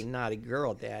Naughty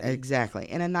girl, Daddy. exactly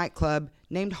in a nightclub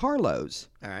named Harlow's.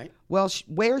 All right. Well,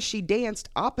 where she danced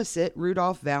opposite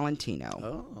Rudolph Valentino.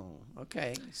 Oh,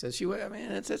 okay. So she went. I mean,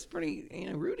 that's pretty.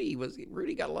 You know,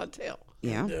 Rudy got a lot of tail.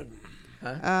 Yeah,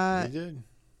 He did.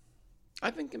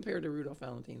 I've been compared to Rudolph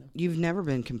Valentino. you've never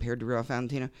been compared to Rudolph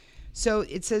Valentino. So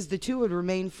it says the two would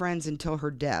remain friends until her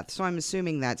death. So I'm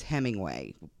assuming that's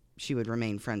Hemingway. She would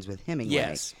remain friends with Hemingway.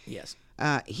 Yes.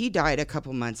 He died a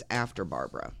couple months after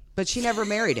Barbara, but she never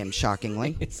married him,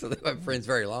 shockingly. So they were friends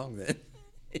very long then.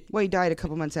 Well, he died a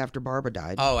couple months after Barbara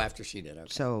died. Oh, after she did. Okay.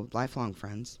 So lifelong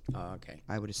friends, Oh, okay.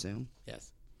 I would assume.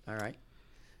 Yes. All right.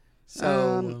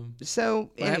 So So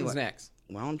what happens anyway, next?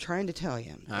 well, I'm trying to tell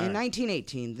you. All In right.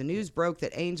 1918, the news broke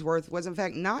that Ainsworth was in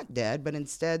fact not dead, but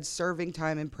instead serving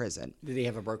time in prison. Did he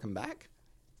have a broken back?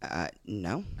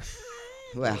 No.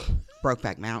 Well,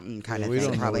 Brokeback Mountain kind of We thing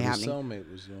don't know probably what his happening.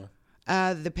 cellmate was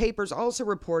doing. The papers also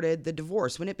reported the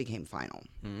divorce when it became final.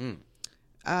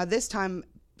 This time,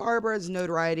 Barbara's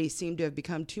notoriety seemed to have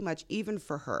become too much even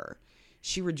for her.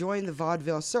 She rejoined the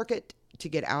vaudeville circuit to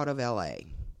get out of L.A.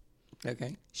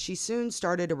 Okay. She soon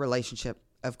started a relationship,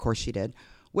 of course she did,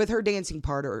 with her dancing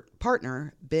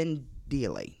partner, Ben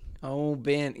Dealey. Oh,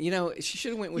 Ben. You know, she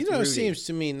should have went with You know, Rudy. it seems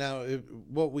to me now,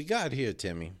 what we got here,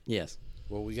 Timmy, Yes.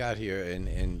 what we got here,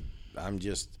 and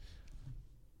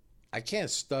I can't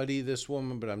study this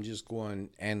woman, but I'm just going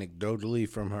anecdotally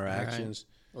from her actions.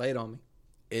 Lay it on me.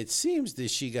 It seems that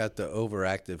she got the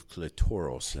overactive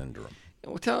clitoral syndrome.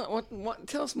 Well,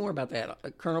 tell us more about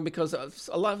that, Colonel, because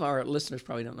a lot of our listeners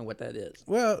probably don't know what that is.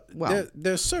 Well,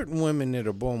 there's certain women that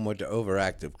are born with the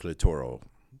overactive clitoral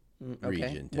Okay.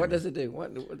 region. What Timmy. does it do?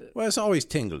 Well, it's always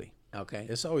tingly. Okay.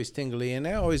 It's always tingly, and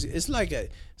it's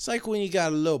like when you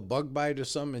got a little bug bite or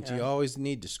something, and you always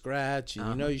need to scratch, and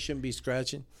you know you shouldn't be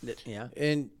scratching. Yeah.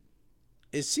 And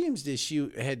it seems that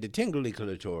she had the tingly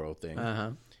clitoral thing,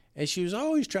 Uh-huh. and she was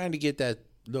always trying to get that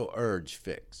little urge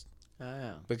fixed.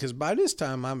 Because by this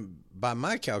time, by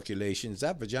my calculations,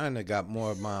 that vagina got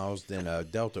more miles than a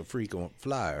Delta frequent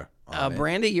flyer.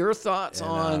 Brandy, your thoughts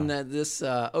on this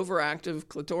overactive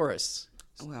clitoris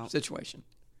situation?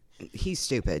 He's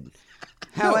stupid.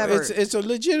 No, However, it's a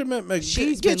legitimate.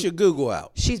 Get your Google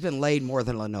out. She's been laid more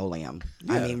than linoleum.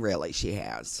 Yeah. I mean, really, she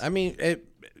has. I mean,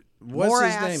 what's more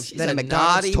his ass name? Than a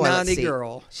McDonald's toilet naughty seat.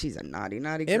 girl. She's a naughty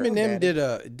girl. Eminem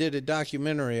Daddy. did a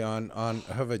documentary on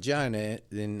her vagina,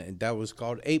 and that was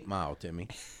called 8 Mile, Timmy.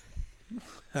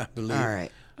 I believe. All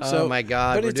right. So, oh my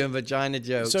God, we're doing vagina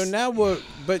jokes. So now but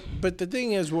the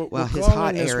thing is, we're his calling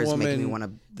hot this air is woman, making me want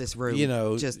to this room,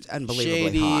 just unbelievably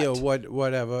shady hot. or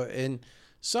whatever. And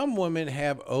some women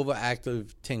have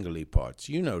overactive tingly parts.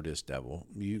 You know this, Devil.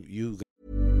 You.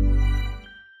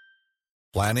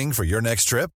 Planning for your next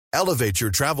trip? Elevate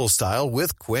your travel style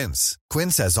with Quince.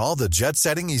 Quince has all the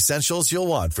jet-setting essentials you'll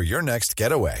want for your next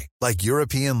getaway, like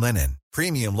European linen,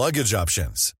 premium luggage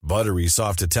options, buttery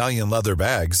soft Italian leather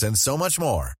bags, and so much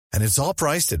more. And it's all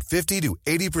priced at 50 to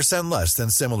 80% less than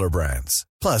similar brands.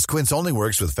 Plus, Quince only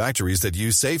works with factories that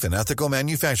use safe and ethical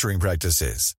manufacturing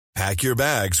practices. Pack your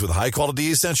bags with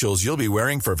high-quality essentials you'll be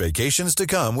wearing for vacations to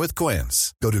come with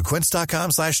Quince. Go to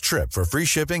quince.com/trip for free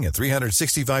shipping and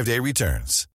 365-day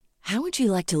returns. How would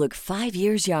you like to look 5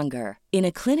 years younger? In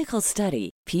a clinical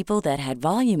study, people that had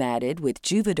volume added with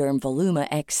Juvederm Voluma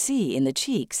XC in the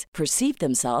cheeks perceived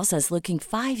themselves as looking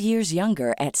 5 years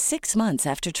younger at 6 months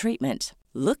after treatment.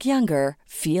 Look younger,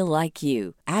 feel like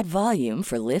you. Add volume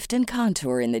for lift and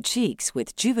contour in the cheeks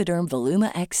with Juvederm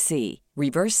Voluma XC.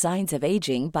 Reverse signs of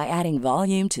aging by adding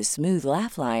volume to smooth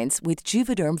laugh lines with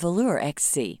Juvederm Volure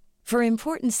XC. For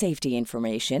important safety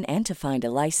information and to find a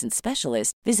licensed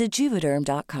specialist, visit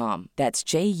Juvederm.com. That's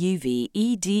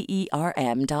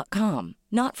JUVEDERM.com.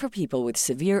 Not for people with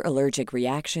severe allergic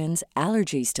reactions,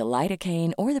 allergies to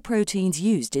lidocaine, or the proteins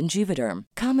used in Juvederm.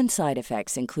 Common side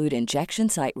effects include injection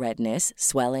site redness,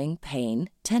 swelling, pain,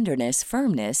 tenderness,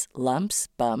 firmness, lumps,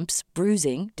 bumps,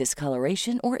 bruising,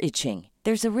 discoloration, or itching.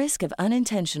 There's a risk of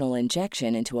unintentional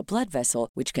injection into a blood vessel,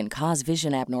 which can cause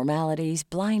vision abnormalities,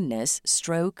 blindness,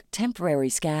 stroke, temporary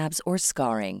scabs, or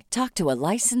scarring. Talk to a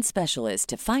licensed specialist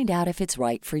to find out if it's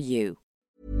right for you.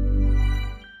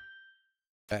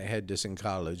 I had this in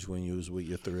college when you was with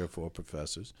your 3 or 4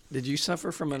 professors. Did you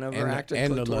suffer from an overactive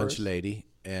and clitoris? the lunch lady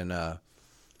and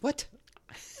What?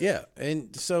 Yeah,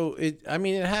 and so it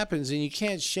happens, and you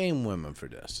can't shame women for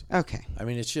this. Okay. I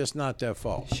mean, it's just not their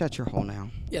fault. Shut your hole now.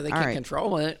 Yeah, they All can't right.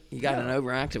 control it. You got an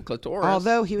overactive clitoris.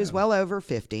 Although he was well over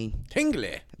 50,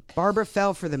 Tingly. Barbara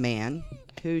fell for the man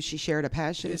who she shared a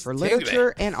passion It's for tingly.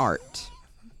 literature and art.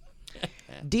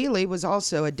 Dealey was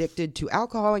also addicted to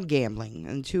alcohol and gambling,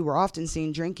 and two were often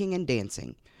seen drinking and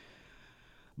dancing.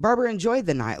 Barbara enjoyed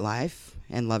the nightlife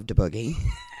and loved to boogie.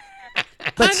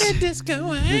 But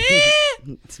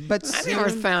I never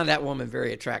found that woman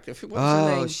very attractive. What was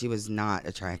her name? she was not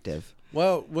attractive.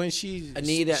 Well, when she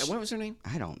Anita. What was her name?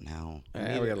 I don't know.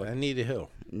 Anita Hill.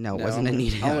 No, it wasn't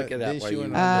Anita. I'll look it up Didn't while she you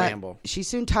win ramble. She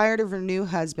soon tired of her new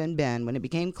husband, Ben, when it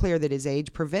became clear that his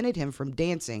age prevented him from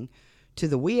dancing to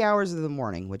the wee hours of the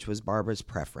morning, which was Barbara's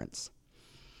preference.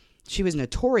 She was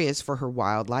notorious for her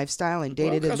wild lifestyle and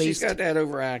dated at least... she's got that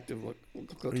overactive look.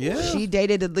 Yeah. She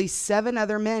dated at least 7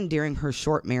 other men during her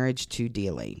short marriage to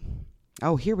Dealey.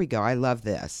 Oh, here we go. I love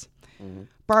this. Mm-hmm.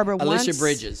 Barbara Alicia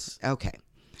Bridges. Okay.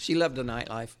 She loved the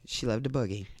nightlife She loved a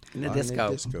boogie. and the On disco.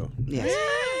 the disco.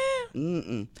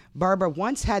 Yes. Barbara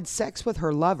once had sex with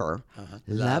her lover,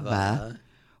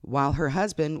 while her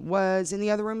husband was in the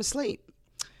other room asleep.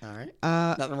 All right.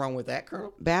 Nothing wrong with that,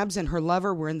 Colonel. Babs and her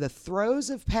lover were in the throes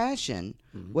of passion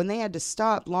when they had to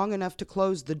stop long enough to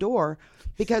close the door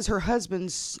because her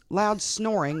husband's loud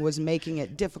snoring was making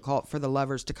it difficult for the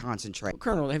lovers to concentrate.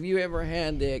 Colonel, have you ever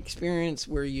had the experience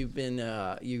where you've been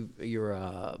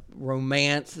your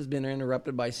romance has been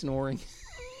interrupted by snoring?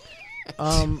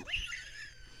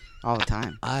 All the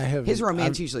time. I have. His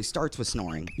romance usually starts with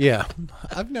snoring. Yeah,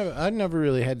 I've never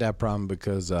really had that problem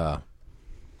because I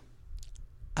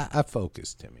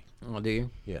focus, Timmy. Oh, do you?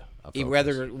 Yeah, I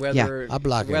focus. Whether I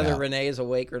block it whether out. Renee is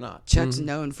awake or not. Chuck's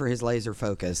known for his laser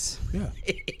focus. Yeah.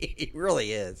 He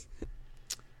really is.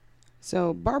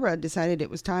 So Barbara decided it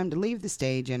was time to leave the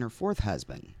stage and her 4th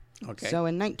husband. Okay. So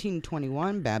in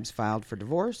 1921, Babs filed for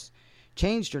divorce,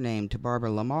 changed her name to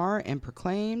Barbara Lamar, and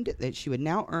proclaimed that she would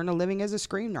now earn a living as a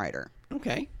screenwriter.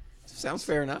 Okay. Sounds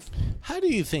fair enough. How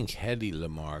do you think Hedy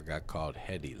Lamarr got called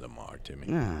Hedy Lamarr, Timmy?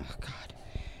 Oh, God.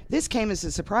 This came as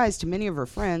a surprise to many of her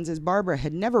friends, as Barbara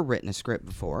had never written a script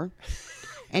before,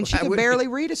 and she could barely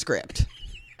read a script.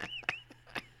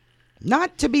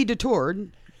 Not to be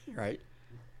detoured, Right.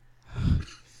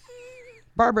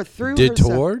 Barbara threw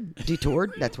Detoured?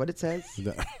 Detoured, that's what it says.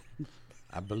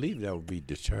 I believe that would be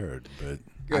deterred, but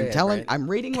I'm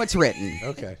reading what's written.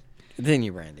 okay.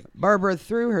 Continue, Brandy. Barbara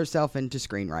threw herself into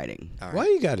screenwriting. Why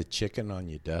you got a chicken on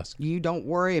your desk? You don't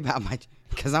worry about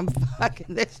because I'm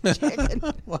fucking this chicken.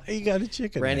 Why you got a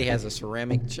chicken? Brandy there? has a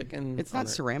ceramic chicken. It's on not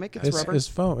her- ceramic, it's It's, rubber. it's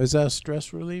foam. Is that a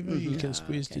stress reliever? You can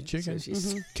squeeze the okay. chicken. So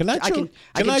she's- Can I choke?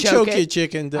 I can choke it. your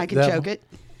chicken? I can choke it.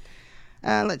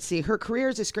 Let's see. Her career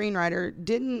as a screenwriter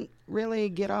didn't really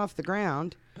get off the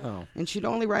ground, Oh. and she'd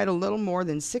only write a little more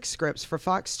than 6 scripts for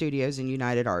Fox Studios and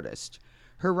United Artists.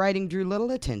 Her writing drew little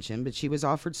attention, but she was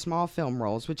offered small film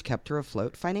roles, which kept her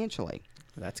afloat financially.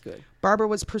 That's good. Barbara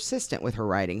was persistent with her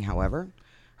writing, however.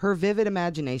 Her vivid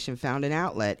imagination found an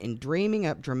outlet in dreaming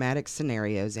up dramatic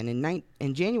scenarios, and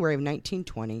in January of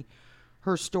 1920,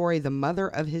 her story, The Mother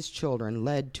of His Children,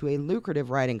 led to a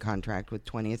lucrative writing contract with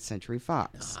 20th Century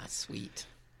Fox. Ah, sweet.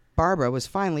 Barbara was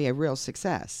finally a real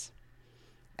success.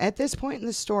 At this point in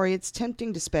the story, it's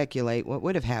tempting to speculate what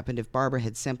would have happened if Barbara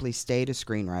had simply stayed a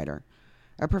screenwriter,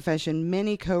 a profession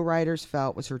many co-writers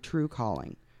felt was her true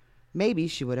calling. Maybe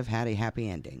she would have had a happy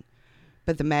ending.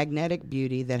 But the magnetic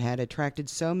beauty that had attracted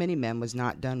so many men was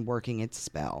not done working its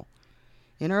spell.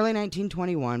 In early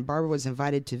 1921, Barbara was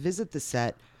invited to visit the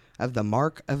set of The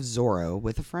Mark of Zorro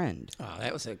with a friend. Oh,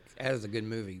 that was a good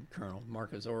movie, Colonel.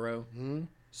 Marco Zorro.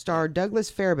 Star Douglas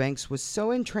Fairbanks was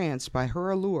so entranced by her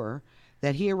allure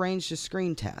that he arranged a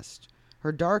screen test.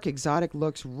 Her dark, exotic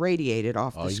looks radiated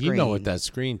off the screen. You know what that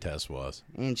screen test was.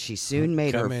 And she soon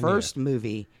made her Come in first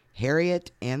movie,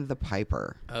 Harriet and the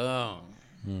Piper. Oh.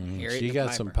 Harriet She the got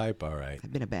Piper. some pipe, all right.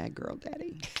 I've been a bad girl,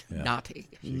 Daddy. Naughty.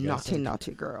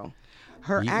 Naughty girl.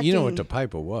 Her acting, You know what the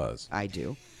piper was. I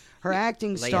do. Her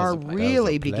acting Lay star as a pipe.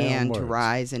 really That was a play began on to words.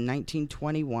 rise in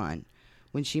 1921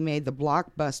 when she made the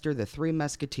blockbuster The Three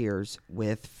Musketeers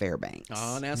with Fairbanks.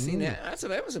 Oh, now see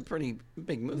that was a pretty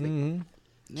big movie.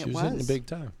 She It was hitting the big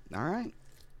time. All right.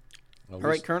 All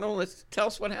right, Colonel, let's tell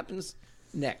us what happens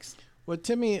next. Well,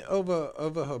 Timmy, over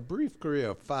her brief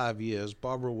career of 5 years,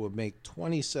 Barbara would make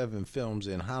 27 films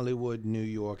in Hollywood, New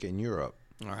York, and Europe.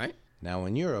 All right. Now,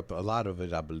 in Europe, a lot of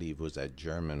it, I believe, was that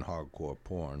German hardcore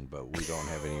porn, but we don't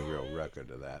have any real record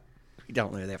of that. We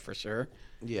don't know that for sure.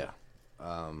 Yeah.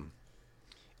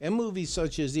 In movies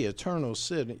such as The Eternal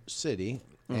City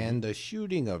and The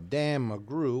Shooting of Dan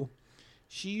McGrew,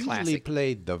 she usually Classic.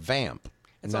 played the vamp.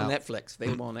 It's Now, on Netflix.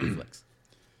 Available on Netflix.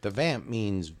 The vamp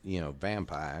means,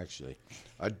 vampire, actually.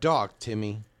 A dark,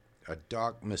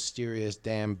 mysterious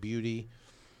damn beauty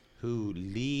who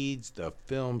leads the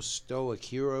film's stoic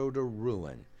hero to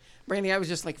ruin. Brandy, I would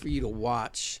just like for you to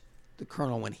watch the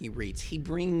Colonel when he reads. He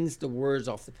brings the words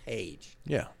off the page.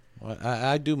 Yeah. Well,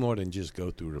 I do more than just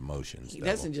go through the motions. He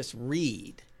Devil. doesn't just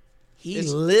read. He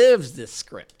lives this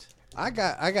script. I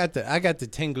got the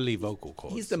tingly vocal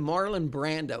cords. He's the Marlon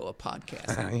Brando of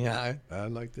podcasting. Yeah, I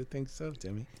like to think so,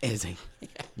 Timmy. Is he?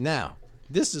 Now,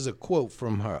 this is a quote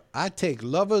from her. I take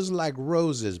lovers like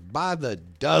roses by the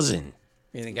dozen.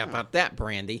 You think about that,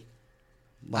 Brandy?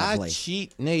 Lovely. I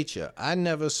cheat nature. I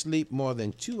never sleep more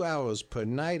than 2 hours per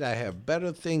night. I have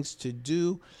better things to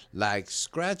do, like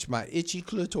scratch my itchy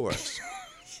clitoris.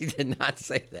 She did not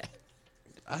say that.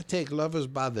 I take lovers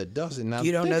by the dozen. Now,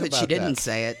 You don't think know that she about didn't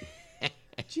say it.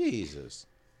 Jesus.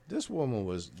 This woman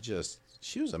was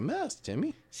she was a mess,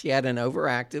 Timmy. She had an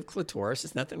overactive clitoris.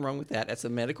 There's nothing wrong with that. That's a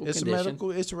medical condition.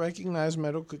 It's a recognized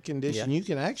medical condition. Yeah. You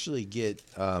can actually get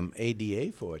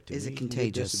ADA for it. Timmy. Is it You can get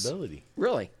contagious? disability.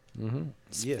 Really?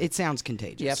 Yeah. It sounds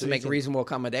contagious. You have to So you make can- reasonable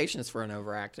accommodations for an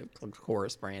overactive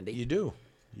clitoris, Brandy. You do.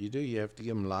 You have to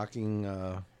give them locking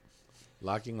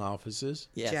offices.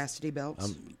 Yes. Chastity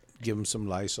belts. Give them some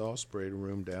Lysol, spray the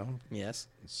room down. Yes.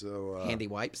 So Handy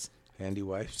wipes. handy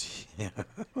wipes. Yeah.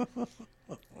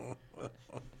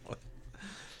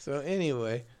 So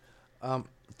anyway,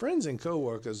 friends and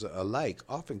coworkers alike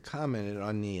often commented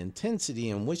on the intensity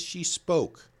in which she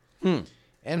spoke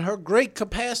and her great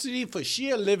capacity for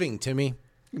sheer living, Timmy.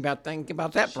 Think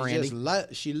about that, Brandy.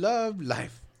 She loved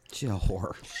life. She's a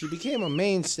whore. She became a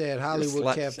mainstay at Hollywood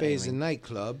slut cafes shaming. and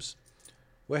nightclubs,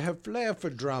 where her flair for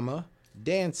drama,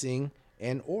 dancing,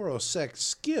 and oral sex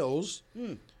skills.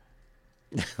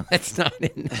 That's not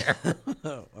in there.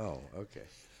 Oh, okay.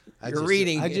 You're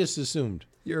reading I it. just assumed.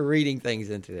 You're reading things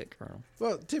into it, Colonel.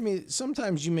 Well, Timmy,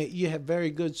 sometimes you have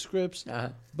very good scripts,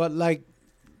 but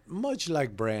much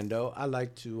like Brando, I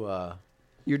like to.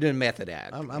 You're doing method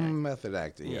act. I'm a method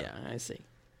actor. Yeah. yeah, I see.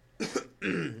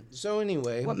 So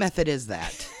anyway, What method is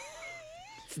that?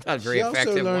 It's not a very she also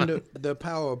effective learned one. the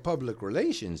power of public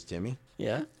relations, Timmy.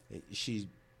 Yeah. She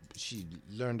She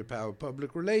learned the power of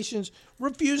public relations,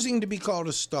 refusing to be called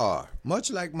a star. Much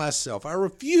like myself, I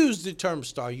refuse the term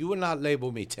star. You will not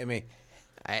label me, Timmy.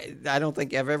 I don't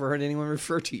think I've ever heard anyone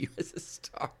refer to you as a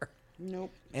star.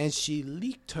 Nope. And she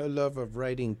leaked her love of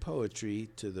writing poetry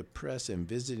to the press and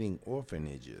visiting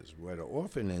orphanages, where the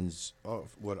orphans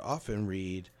would often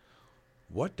read,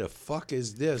 "What the fuck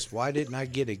is this? Why didn't I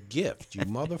get a gift, you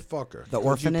motherfucker?" The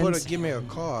Would you orphanage? give me a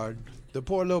card. The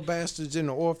poor little bastard's in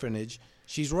the orphanage.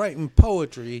 She's writing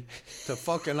poetry to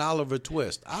fucking Oliver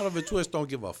Twist. Oliver Twist don't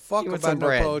give a fuck He wants about some no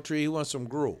bread. poetry. He wants some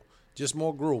gruel. Just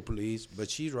more gruel, please. But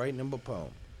she's writing him a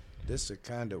poem. This is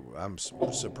kind of, I'm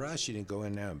surprised she didn't go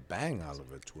in there and bang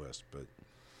Oliver Twist, but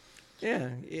Yeah,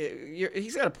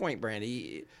 he's got a point,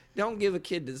 Brandy. Don't give a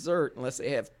kid dessert unless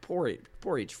they have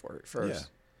porridge for it first. yeah.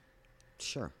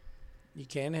 Sure. You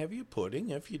can't have your pudding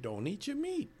if you don't eat your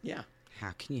meat. Yeah.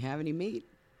 How can you have any meat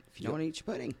if you don't eat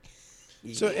your pudding?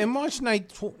 So in March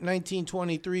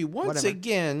 1923, once Whatever.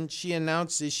 again, she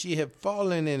announced that she had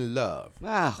fallen in love.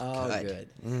 Oh, Oh, good.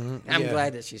 I'm yeah.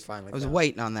 glad that she's finally I was found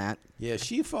waiting on that. Yeah,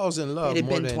 she falls in love It had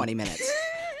more been than 20 minutes.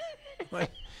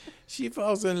 she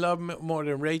falls in love more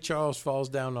than Ray Charles falls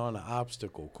down on an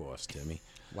obstacle course, Timmy.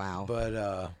 Wow. But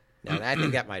Now, I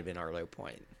think that might have been our low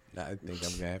point. I think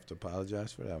I'm gonna have to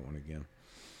apologize for that one again.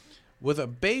 With a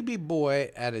baby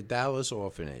boy at a Dallas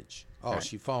orphanage. Oh,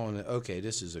 she fallen. Okay,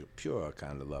 this is a pure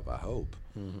kind of love. I hope.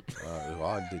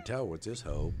 Hard to tell with this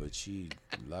hoe, but she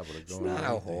liable to go. It's in not a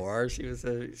anything. whore. She was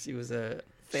a She had a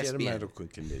thespian. medical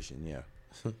condition,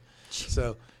 yeah.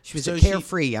 So She was a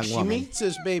carefree young She woman. meets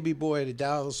this baby boy at a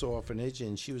Dallas orphanage,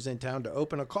 and she was in town to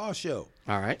open a car show.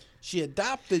 All right. She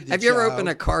adopted the Have you ever child. opened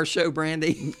a car show,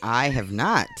 Brandy? I have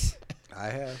not. I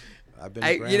have. I've been.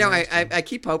 I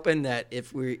keep hoping that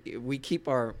if we keep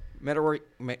our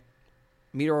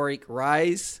meteoric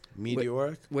rise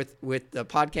Meteoric? with the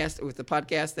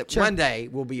podcast that Sure. one day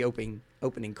we'll be opening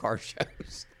car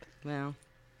shows. Well,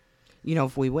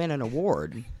 if we win an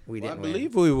award. We Well, I didn't win.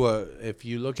 believe we were. If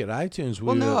you look at iTunes, we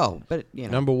Well, were no, but,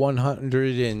 number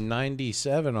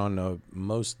 197 on the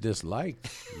most disliked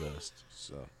list.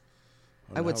 So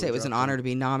I would say it was an honor to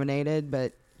be nominated,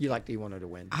 but You wanted to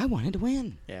win. I wanted to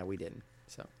win. Yeah, we didn't.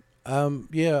 So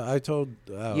Yeah, I told.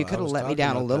 You could have let me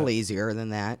down a little easier than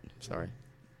that. sorry.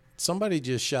 Somebody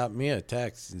just shot me a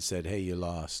text and said, "Hey, you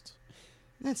lost."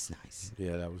 That's nice.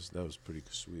 Yeah, that was pretty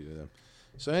sweet of them.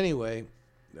 So anyway,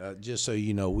 just so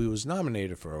you know, we was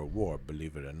nominated for an award.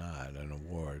 Believe it or not, an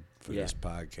award for Yeah. this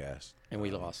podcast, And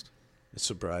we lost.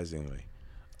 surprisingly.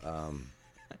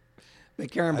 But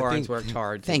Karen I Barnes think- worked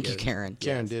hard. Thank you, Karen.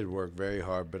 Karen did work very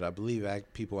hard, but I believe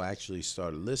people actually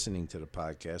started listening to the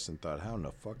podcast and thought, "How in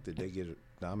the fuck did they get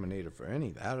nominated for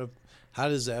anything? How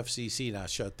does the FCC not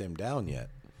shut them down yet?"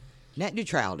 Net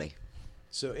neutrality.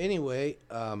 So anyway,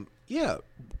 yeah.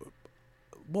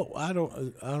 Well, I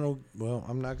don't. Well,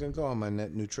 I'm not gonna go on my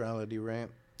net neutrality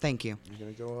rant. Thank you.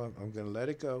 I'm gonna let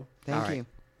it go. Thank All right. you.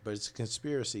 But it's a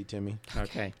conspiracy, Timmy.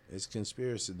 Okay. It's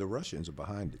conspiracy. The Russians are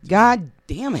behind it. God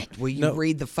damn it. Will you No.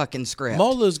 read the fucking script?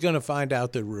 Mueller's gonna find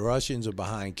out the Russians are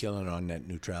behind killing on net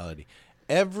neutrality.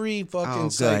 Every fucking Oh,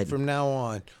 site good. from now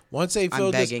on, once they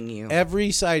fill this, begging you.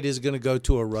 every site is gonna go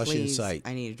to a Russian Please, site.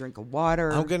 I need a drink of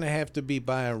water. I'm gonna have to be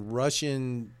buying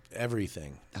Russian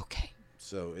everything. Okay.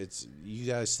 So you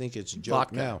guys think it's a joke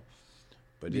Vodka. now,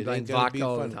 but You'd be it buying ain't gonna vodka be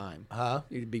all fun. the time. Huh?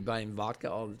 You'd be buying vodka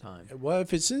all the time. Well,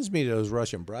 if it sends me to those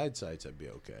Russian bride sites, I'd be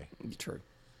okay. True.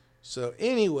 So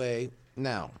anyway,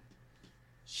 now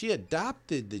she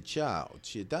adopted the child.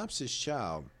 She adopts this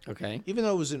child, Okay. even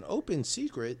though it was an open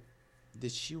secret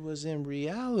that she was in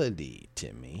reality,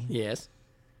 Timmy, Yes.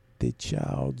 the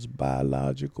child's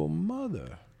biological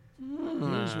mother.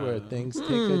 Here's where things take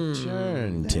a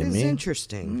turn, That is Timmy.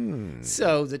 interesting.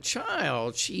 So the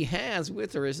child she has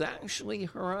with her is actually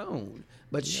her own,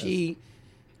 but she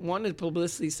wanted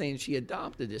publicity saying she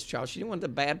adopted this child. She didn't want the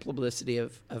bad publicity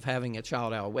of having a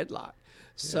child out of wedlock.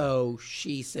 So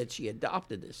she said she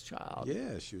adopted this child.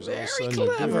 Yeah, she was Very all sudden a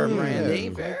clever, dude. Brandy. Yeah,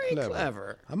 Very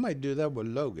clever. I might do that with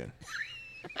Logan.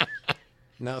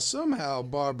 Now, somehow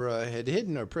Barbara had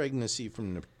hidden her pregnancy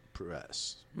from the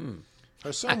press.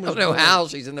 Her son I was don't know born- how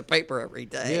she's in the paper every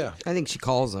day. Yeah, I think she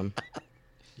calls him.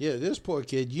 yeah. This poor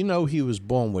kid, he was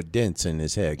born with dents in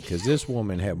his head because this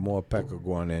woman had more pecker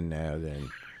going in there than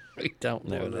We don't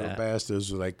know little that.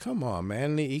 bastards. Were like, come on,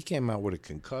 man. He came out with a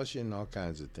concussion, all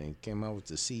kinds of things. Came out with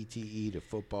the CTE the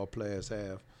football players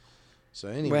have. So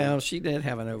anyway, Well, she did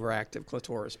have an overactive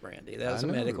clitoris, Brandy. That was I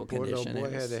a know, medical the poor little condition. boy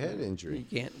It had was, a head injury.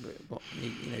 You can't,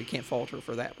 you can't fault her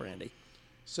for that, Brandy.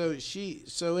 so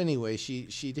anyway,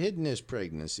 she'd hidden this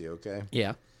pregnancy, okay?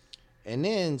 Yeah. and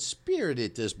then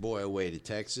spirited this boy away to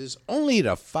Texas, only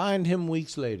to find him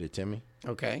weeks later, Timmy.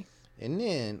 Okay. And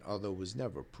then, although it was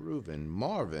never proven,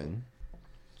 Marvin,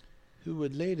 who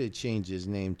would later change his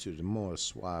name to the more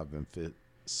suave and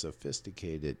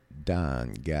sophisticated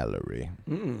Don Gallery,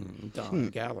 Don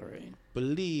Gallery,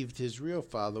 believed his real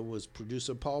father was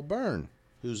producer Paul Byrne,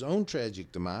 whose own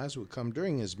tragic demise would come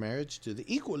during his marriage to the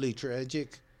equally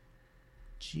tragic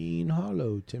Jean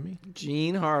Harlow, Timmy.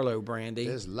 Jean Harlow, Brandy.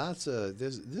 There's lots of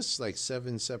this is like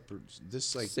 7 separate. This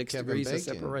is like 6 Kevin degrees Bacon.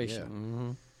 of separation. Yeah.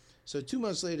 Mm-hmm. So 2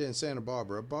 months later in Santa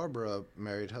Barbara, Barbara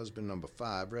married husband number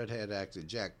 5, redhead actor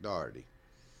Jack Doherty.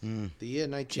 The year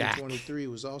 1923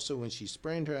 was also when she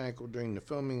sprained her ankle during the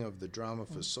filming of the drama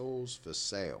For Souls for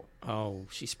Sale. Oh,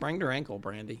 she sprained her ankle,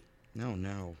 Brandy.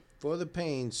 No. For the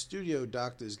pain, studio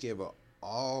doctors gave her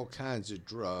all kinds of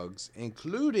drugs,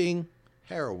 including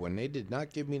heroin. They did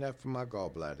not give me that for my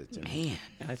gallbladder, Timmy.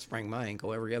 Man. I sprain my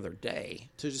ankle every other day.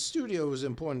 To the studio, it was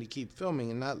important to keep filming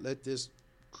and not let this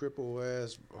cripple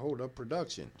ass hold up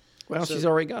production. Well, So- she's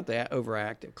already got that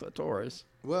overactive clitoris.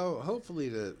 Well, hopefully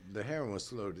the heroin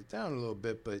slowed it down a little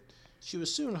bit, but she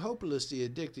was soon hopelessly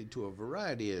addicted to a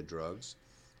variety of drugs,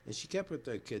 and she kept with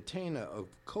a container of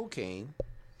cocaine,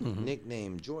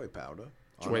 nicknamed Joy Powder,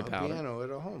 on Joy her powder. piano at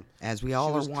her home. As we all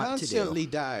She was are want to do. constantly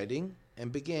dieting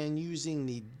and began using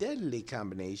the deadly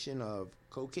combination of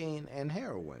cocaine and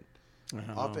heroin,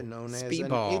 often known as an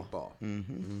Speedball. 8-ball.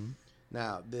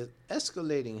 Now, the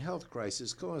escalating health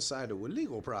crisis coincided with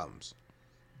legal problems.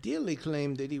 Dealey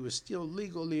claimed that he was still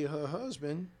legally her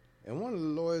husband, and one of the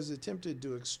lawyers attempted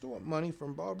to extort money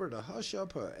from Barbara to hush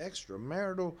up her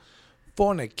extramarital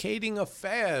fornicating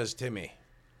affairs, Timmy.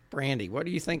 Brandy, what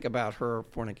do you think about her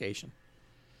fornication?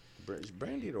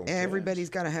 Brandy don't care. Everybody's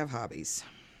got to have hobbies.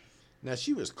 Now,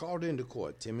 she was called into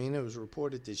court, Timmy, and it was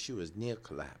reported that she was near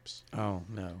collapse. Oh,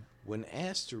 no. When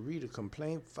asked to read a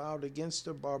complaint filed against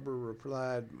her, Barbara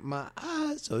replied, "My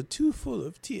eyes are too full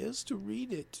of tears to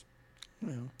read it."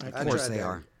 Well, I Of course tried they that.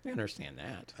 are. I understand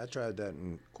that. I tried that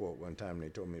in court one time. They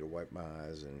told me to wipe my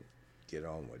eyes and get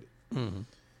on with it.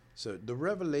 So the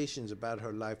revelations about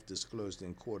her life disclosed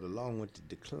in court, along with the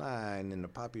decline in the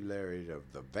popularity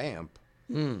of the Vamp,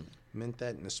 meant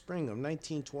that in the spring of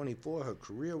 1924, her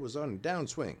career was on a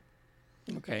downswing.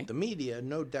 Okay. The media,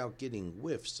 no doubt getting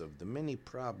whiffs of the many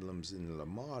problems in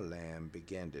Lamar land,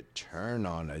 began to turn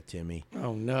on her, Timmy.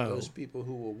 Oh, no. Those people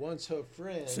who were once her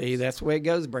friends. See, that's the way it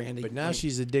goes, Brandy. But now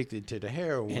she's addicted to the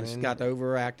heroin. And she's got the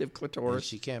overactive and clitoris.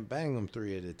 she can't bang them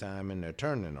 3 at a time, and they're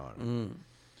turning on her.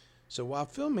 So while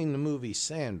filming the movie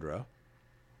Sandra,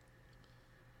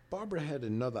 Barbara had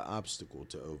another obstacle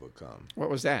to overcome. What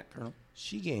was that, Colonel?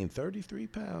 She gained 33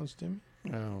 pounds, Timmy.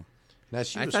 Oh. Now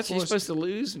she I was thought you were forced- supposed to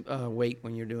lose weight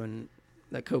when you're doing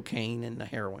the cocaine and the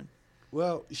heroin.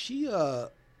 Well, she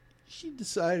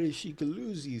decided she could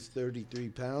lose these 33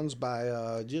 pounds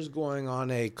by just going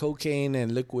on a cocaine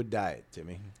and liquid diet,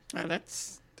 Timmy. That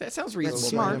sounds reasonable. Cocaine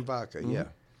smart. and vodka, yeah.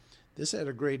 This had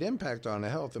a great impact on her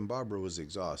health, and Barbara was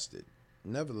exhausted.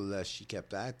 Nevertheless, she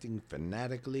kept acting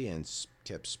fanatically and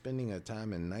kept spending her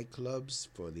time in nightclubs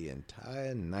for the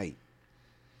entire night.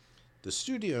 The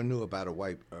studio knew about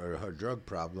her drug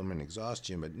problem and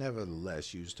exhaustion, but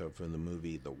nevertheless used her for the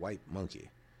movie The White Monkey.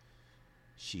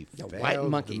 She The failed White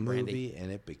Monkey, the movie, Brandy.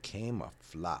 and it became a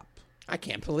flop. I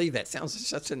can't believe that. Sounds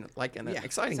such an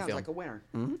exciting sounds film. like a winner.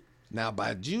 Now,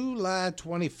 by July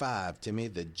 25, Timmy,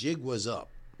 the jig was up.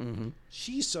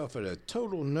 She suffered a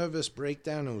total nervous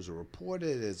breakdown and was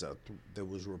reported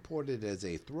as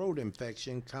a throat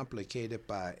infection complicated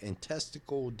by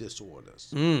intestinal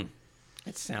disorders.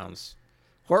 It sounds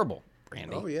horrible,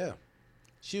 Brandy. Oh yeah,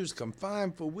 she was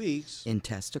confined for weeks.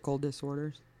 Intesticle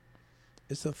disorders?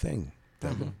 It's a thing.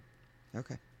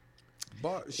 Okay.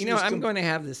 You know, I'm going to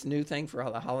have this new thing for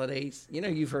all the holidays. You know,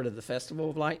 you've heard of the Festival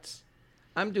of Lights.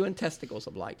 I'm doing testicles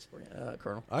of lights,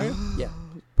 Colonel. Are you? Yeah.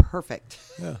 Perfect.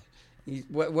 Yeah.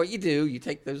 What you do, you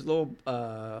take those little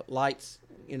lights,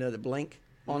 you know, that blink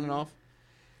on and off,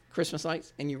 Christmas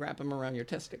lights, and you wrap them around your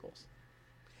testicles.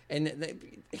 And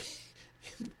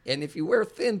and if you wear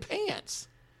thin pants,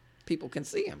 people can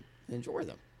see them and enjoy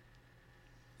them.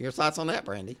 Your thoughts on that,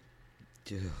 Brandy?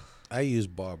 Dude. I use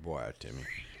barbed wire, Timmy.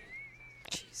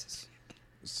 Jesus.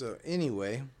 So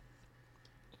anyway,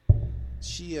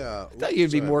 she. I thought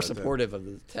you'd be sorry more about that. supportive of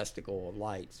the testicle of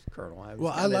lights, Colonel.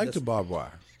 Well, I like the barbed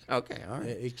wire. Okay, all right.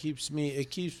 It keeps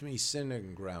me centered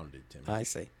and grounded, Timmy. I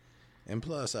see. And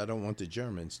plus, I don't want the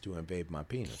Germans to invade my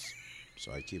penis,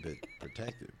 so I keep it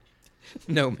protected.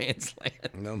 No man's land.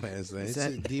 No man's land. Is It's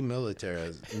that- a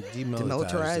demilitarized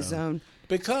Demilitarized zone.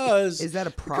 Because Is that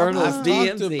a Colonel problem? I've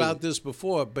talked DMZ. about this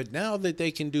before, but now that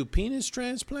they can do penis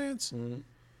transplants,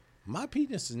 my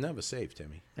penis is never safe,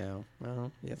 Timmy. No,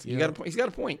 well, yes, You you got a know? point. He's got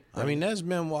a point. I mean, there's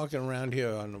men walking around here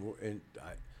I'm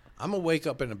gonna wake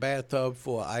up in a bathtub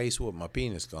full of ice with my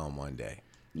penis gone one day.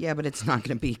 Yeah, but it's not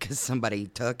going to be because somebody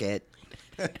took it.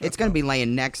 It's going to be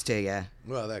laying next to you.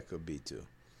 Well, that could be too.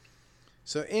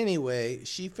 So anyway,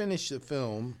 she finished the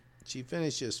film. She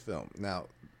finished this film. Now,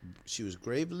 she was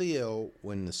gravely ill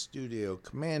when the studio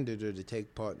commanded her to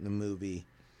take part in the movie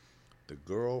The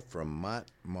Girl from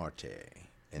Montmartre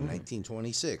in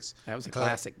 1926. that was a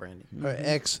classic, Brandy. Her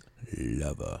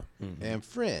ex-lover and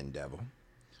friend, Devil,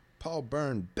 Paul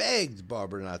Byrne, begged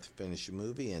Barbara not to finish the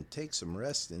movie and take some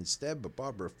rest instead, but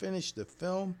Barbara finished the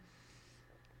film,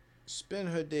 spent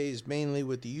her days mainly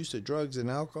with the use of drugs and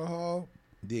alcohol,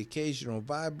 the occasional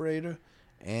vibrator,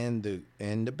 and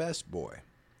the best boy,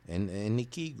 and the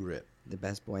key grip. The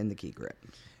best boy in the key grip.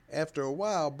 After a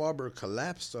while, Barbara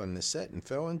collapsed on the set and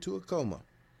fell into a coma,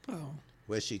 Oh,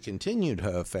 where she continued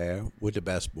her affair with the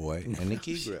best boy and the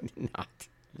key grip. not.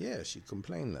 Yeah, she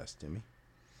complained less, Timmy.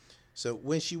 So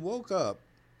when she woke up,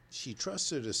 she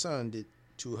trusted her son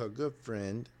to her good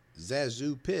friend,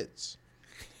 Zazu Pitts,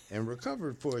 and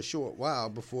recovered for a short while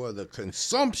before the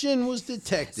consumption was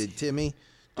detected, Timmy.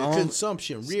 The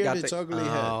consumption reared its ugly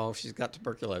head. Oh, she's got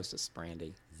tuberculosis,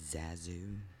 Brandy.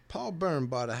 Zazu. Paul Byrne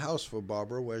bought a house for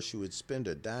Barbara where she would spend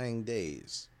her dying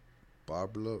days.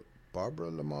 Barbara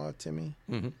Lamar, Timmy?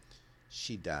 Mm-hmm.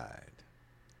 She died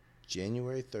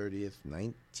January 30th,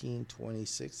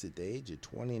 1926, at the age of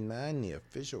 29. The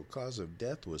official cause of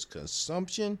death was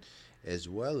consumption as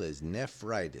well as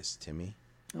nephritis, Timmy.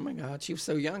 Oh, my God. She was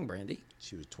so young, Brandy.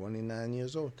 She was 29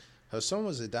 years old. Her son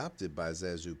was adopted by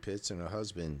Zazu Pitts and her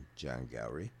husband, John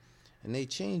Gowrie, and they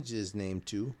changed his name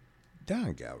to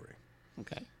Don Gowrie.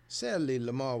 Okay. Sadly,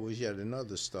 Lamar was yet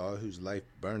another star whose life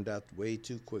burned out way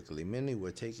too quickly. Many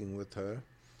were taken with her,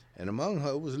 and among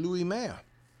her was Louis Mayer.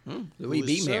 Louis who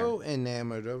B. was Mayer. so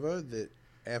enamored of her that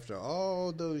after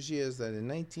all those years that in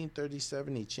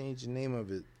 1937 he changed the name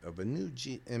of a new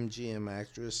MGM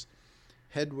actress,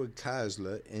 Hedwig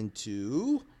Keisler,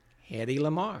 into Hedy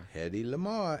Lamar. Hedy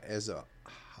Lamar as a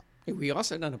We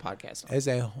also done a podcast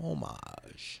on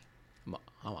homage.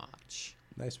 how much.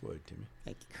 Nice word, Timmy.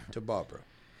 Thank you. To Barbara.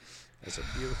 That's a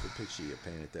beautiful picture you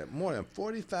painted there. More than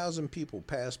 40,000 people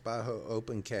passed by her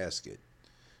open casket.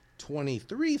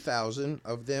 23,000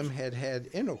 of them had had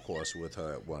intercourse with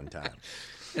her at one time.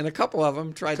 And a couple of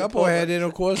them tried A couple to had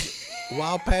intercourse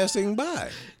while passing by.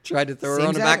 tried to throw her on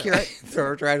Seems the back.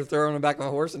 accurate. Tried to throw her on the back of a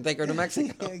horse and take her to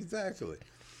Mexico. Exactly.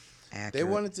 They Accurate.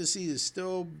 wanted to see the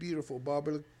still beautiful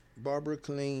Barbara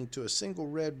clinging to a single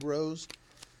red rose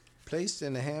placed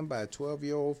in the hand by a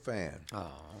 12-year-old fan.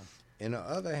 Oh, In her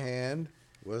other hand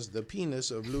was the penis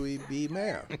of Louis B.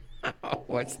 Mayer.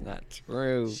 what's not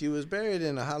true? She was buried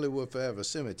in the Hollywood Forever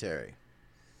Cemetery,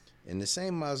 in the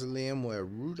same mausoleum where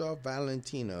Rudolph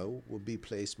Valentino would be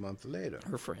placed months later.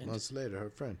 Her friend. Months later, her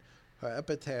friend. Her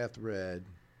epitaph read,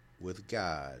 "With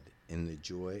God in the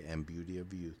joy and beauty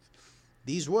of youth."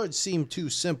 These words seem too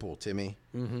simple, Timmy.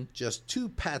 Mm-hmm. Just too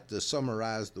pat to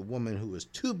summarize the woman who was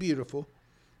too beautiful,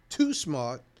 too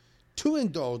smart, too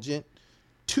indulgent,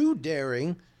 too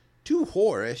daring, too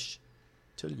whorish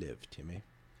to live, Timmy.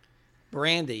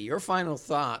 Brandy, your final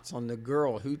thoughts on the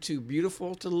girl who too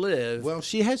beautiful to live. Well,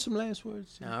 she had some last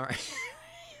words. Timmy. All right.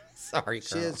 Sorry, She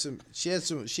Colonel.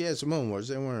 had some own words.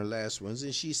 They weren't her last ones,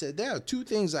 and she said, "There are two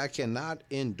things I cannot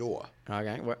endure: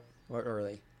 Okay. What are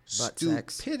they? Butt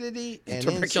sex. stupidity and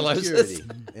Tuberculosis.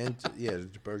 insecurity." And the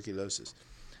tuberculosis.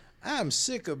 I'm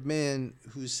sick of men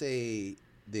who say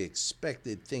the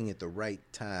expected thing at the right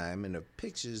time, and of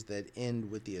pictures that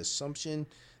end with the assumption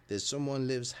that someone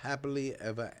lives happily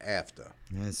ever after,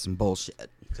 That's some bullshit.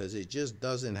 because it just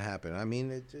doesn't happen. I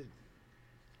mean,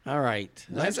 All right.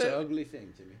 that's That's an it. ugly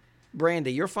thing to me.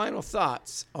 Brandy, your final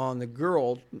thoughts on the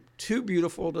girl too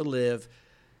beautiful to live,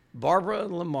 Barbara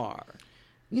Lamar.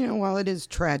 You know, while it is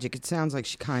tragic, it sounds like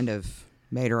she kind of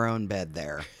made her own bed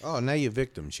there. Oh, now you're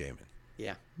victim shaming.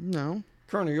 Yeah. No.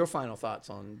 Colonel, your final thoughts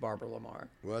on Barbara Lamar.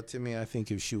 Well, Timmy, I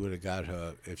think if she would have got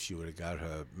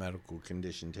her medical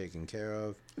condition taken care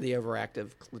of, The overactive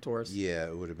clitoris. yeah,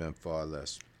 it would have been far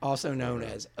less. Also known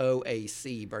as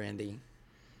OAC, Brandy.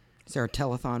 Is there a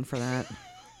telethon for that?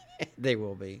 They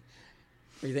will be.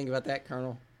 What do you think about that,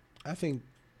 Colonel? I think,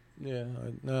 yeah,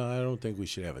 no, I don't think we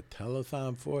should have a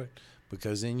telethon for it,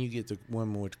 because then you get the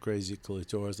woman with crazy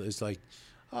clitoris. It's like,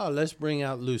 oh, let's bring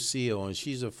out Lucille, and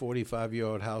she's a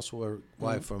 45-year-old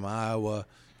housewife from Iowa.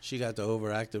 She got the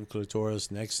overactive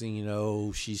clitoris. Next thing you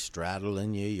know, she's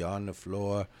straddling you. You're on the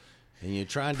floor. And you're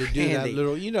trying to do that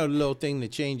little, little thing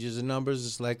that changes the numbers.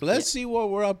 It's like, let's see what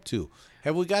we're up to.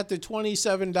 Have we got the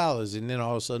 $27? And then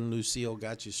all of a sudden, Lucille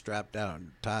got you strapped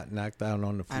down, knocked down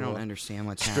on the floor. I don't understand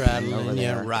what's happening over straddling you,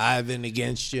 there. writhing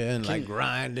against you, and like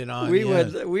grinding on We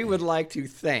you. we would like to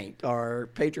thank our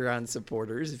Patreon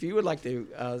supporters. If you would like to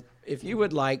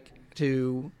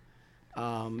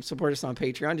support us on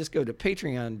Patreon, just go to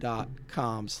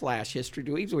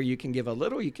patreon.com/historydweebs, where you can give a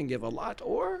little, you can give a lot,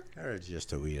 or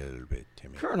Just a wee little bit,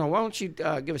 Timmy. Colonel, why don't you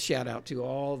give a shout out to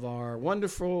all of our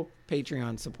wonderful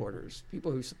Patreon supporters,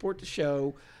 people who support the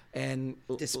show, and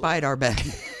Despite our bad,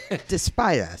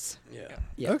 despite us.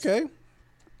 Yes. Okay.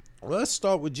 Well, let's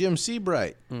start with Jim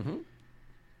Seabright. Mm-hmm.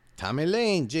 Tommy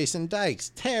Lane, Jason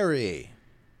Dykes, Terry,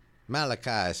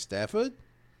 Malachi Stafford,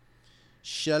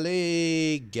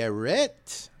 Sherry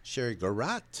Garrett,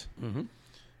 Mm-hmm.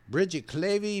 Bridget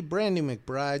Clavey, Brandy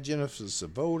McBride, Jennifer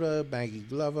Savoda, Maggie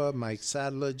Glover, Mike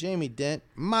Sadler, Jamie Dent,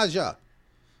 Maja,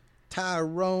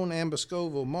 Tyrone, Amber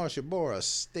Scoville, Marsha Boras,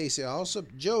 Stacey Alsop,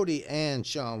 Jody and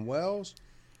Sean Wells,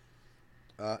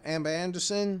 Amber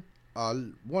Anderson, our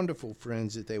wonderful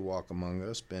friends that they walk among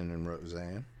us, Ben and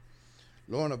Roseanne,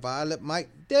 Lorna Violet, Mike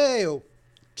Dale,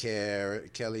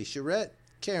 Kelly Charette,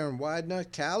 Karen Widener,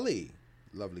 Callie,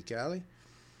 lovely Callie,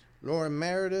 Lauren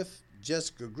Meredith,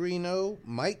 Jessica Greeno,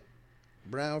 Mike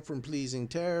Brown from Pleasing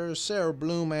Terror, Sarah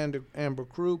Bloom, and Amber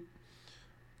Croup,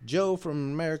 Joe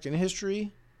from American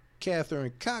History,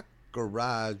 Catherine Cock,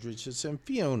 Garage Richardson,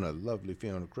 Fiona, lovely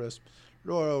Fiona Crisp,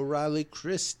 Laura O'Reilly,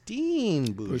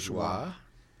 Christine Bourgeois,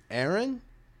 Aaron,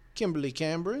 Kimberly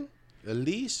Cameron,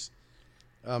 Elise,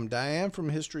 Diane from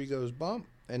History Goes Bump,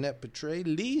 Annette Petray,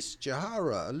 Lise,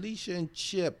 Jahara, Alicia and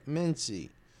Chip Mincy,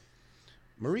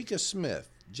 Marika Smith,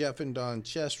 Jeff and Don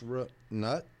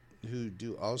Chestnut,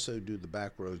 who also do the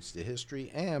Backroads to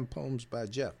History, and Poems by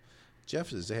Jeff. Jeff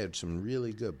has had some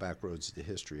really good Backroads to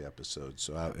History episodes.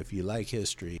 So if you like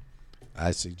history,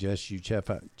 I suggest you check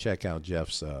out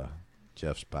Jeff's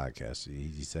podcast.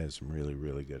 He's had some really,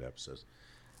 really good episodes.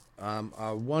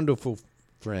 Our wonderful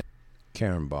friend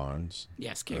Karen Barnes.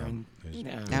 Yes, Karen.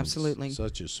 Absolutely.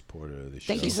 Such a supporter of the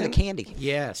show. Thank you for the candy.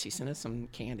 Yeah, she sent us some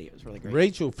candy. It was really great.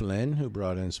 Rachel Flynn, who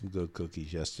brought in some good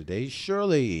cookies yesterday.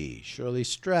 Shirley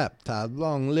Strapp, Todd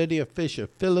Long, Lydia Fisher,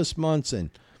 Phyllis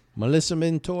Munson, Melissa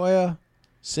Montoya,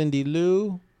 Cindy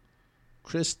Lou,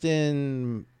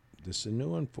 Kristen, this is a new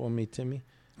one for me, Timmy.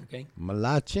 Okay.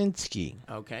 Malachinsky.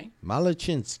 Okay.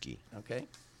 Malachinsky. Okay.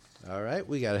 All right,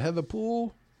 we got Heather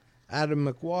Poole, Adam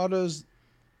McWaters,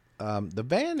 the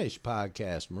Vanish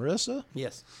podcast, Marissa.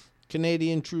 Yes.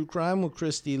 Canadian True Crime with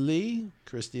Christy Lee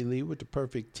with the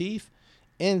perfect teeth.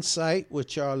 Insight with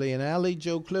Charlie and Allie,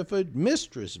 Joe Clifford,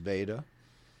 Mistress Veda,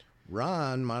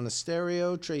 Ron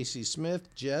Monasterio, Tracy Smith,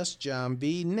 Jess, John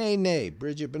B, Nene,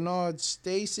 Bridget Bernard,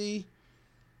 Stacy,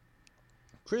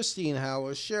 Christine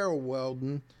Howard, Cheryl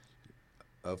Weldon,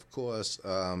 of course,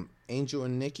 Angel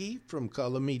and Nikki from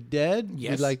Color Me Dead. Yes.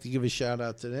 We'd like to give a shout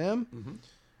out to them. Mm-hmm.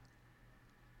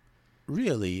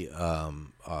 Really,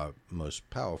 our most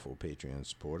powerful Patreon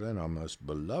supporter and our most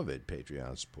beloved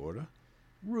Patreon supporter,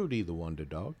 Rudy the Wonder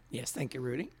Dog. Yes, thank you,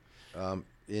 Rudy.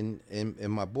 And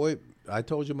my boy, I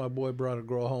told you my boy brought a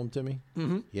girl home to me.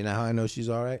 Mm-hmm. You know how I know she's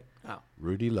all right? Oh.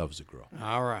 Rudy loves a girl.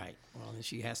 All right. Well, then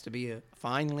she has to be a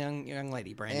fine young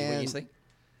lady, Brandy. What do you say?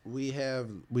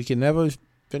 We can never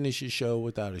finish a show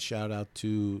without a shout out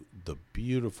to the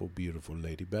beautiful, beautiful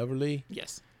Lady Beverly.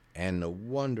 Yes. And the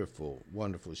wonderful,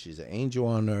 wonderful, she's an angel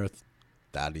on earth,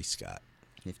 Dottie Scott.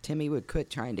 If Timmy would quit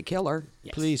trying to kill her.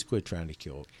 Yes. Please quit trying to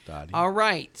kill Dottie. All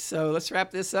right. So let's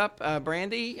wrap this up.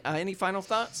 Brandy, any final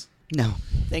thoughts? No.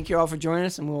 Thank you all for joining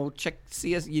us, and we'll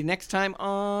see you next time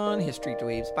on History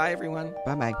Dweebs. Bye, everyone.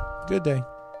 Bye-bye. Good day.